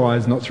your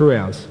eyes, not through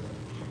ours.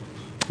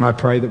 I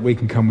pray that we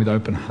can come with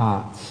open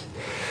hearts.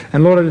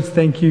 And Lord, I just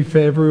thank you for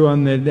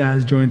everyone that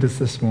has joined us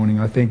this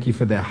morning. I thank you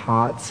for their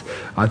hearts.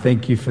 I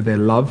thank you for their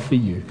love for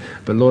you.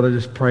 But Lord, I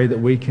just pray that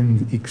we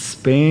can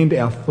expand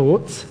our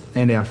thoughts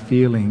and our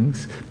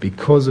feelings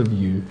because of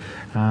you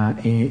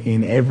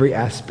in every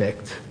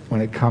aspect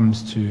when it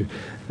comes to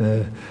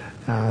the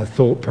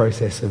thought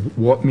process of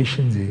what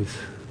missions is,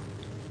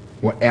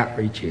 what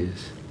outreach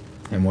is,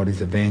 and what is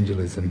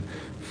evangelism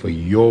for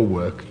your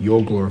work,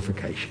 your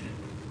glorification,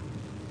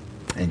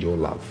 and your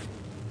love.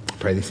 I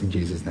pray this in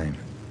Jesus' name.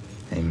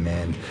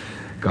 Amen.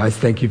 Guys,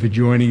 thank you for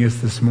joining us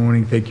this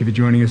morning. Thank you for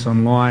joining us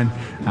online.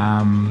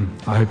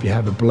 I hope you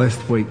have a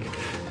blessed week,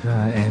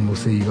 and we'll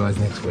see you guys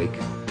next week.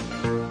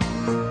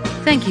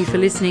 Thank you for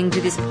listening to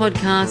this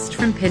podcast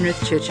from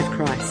Penrith Church of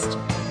Christ.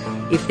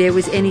 If there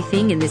was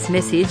anything in this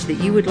message that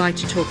you would like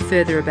to talk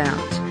further about,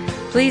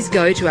 please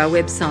go to our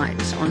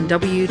website on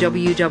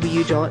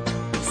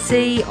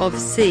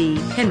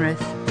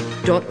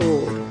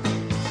www.cofcpenrith.org,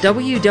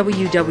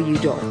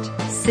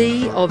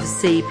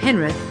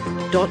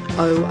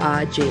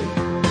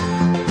 www.cofcpenrith.org.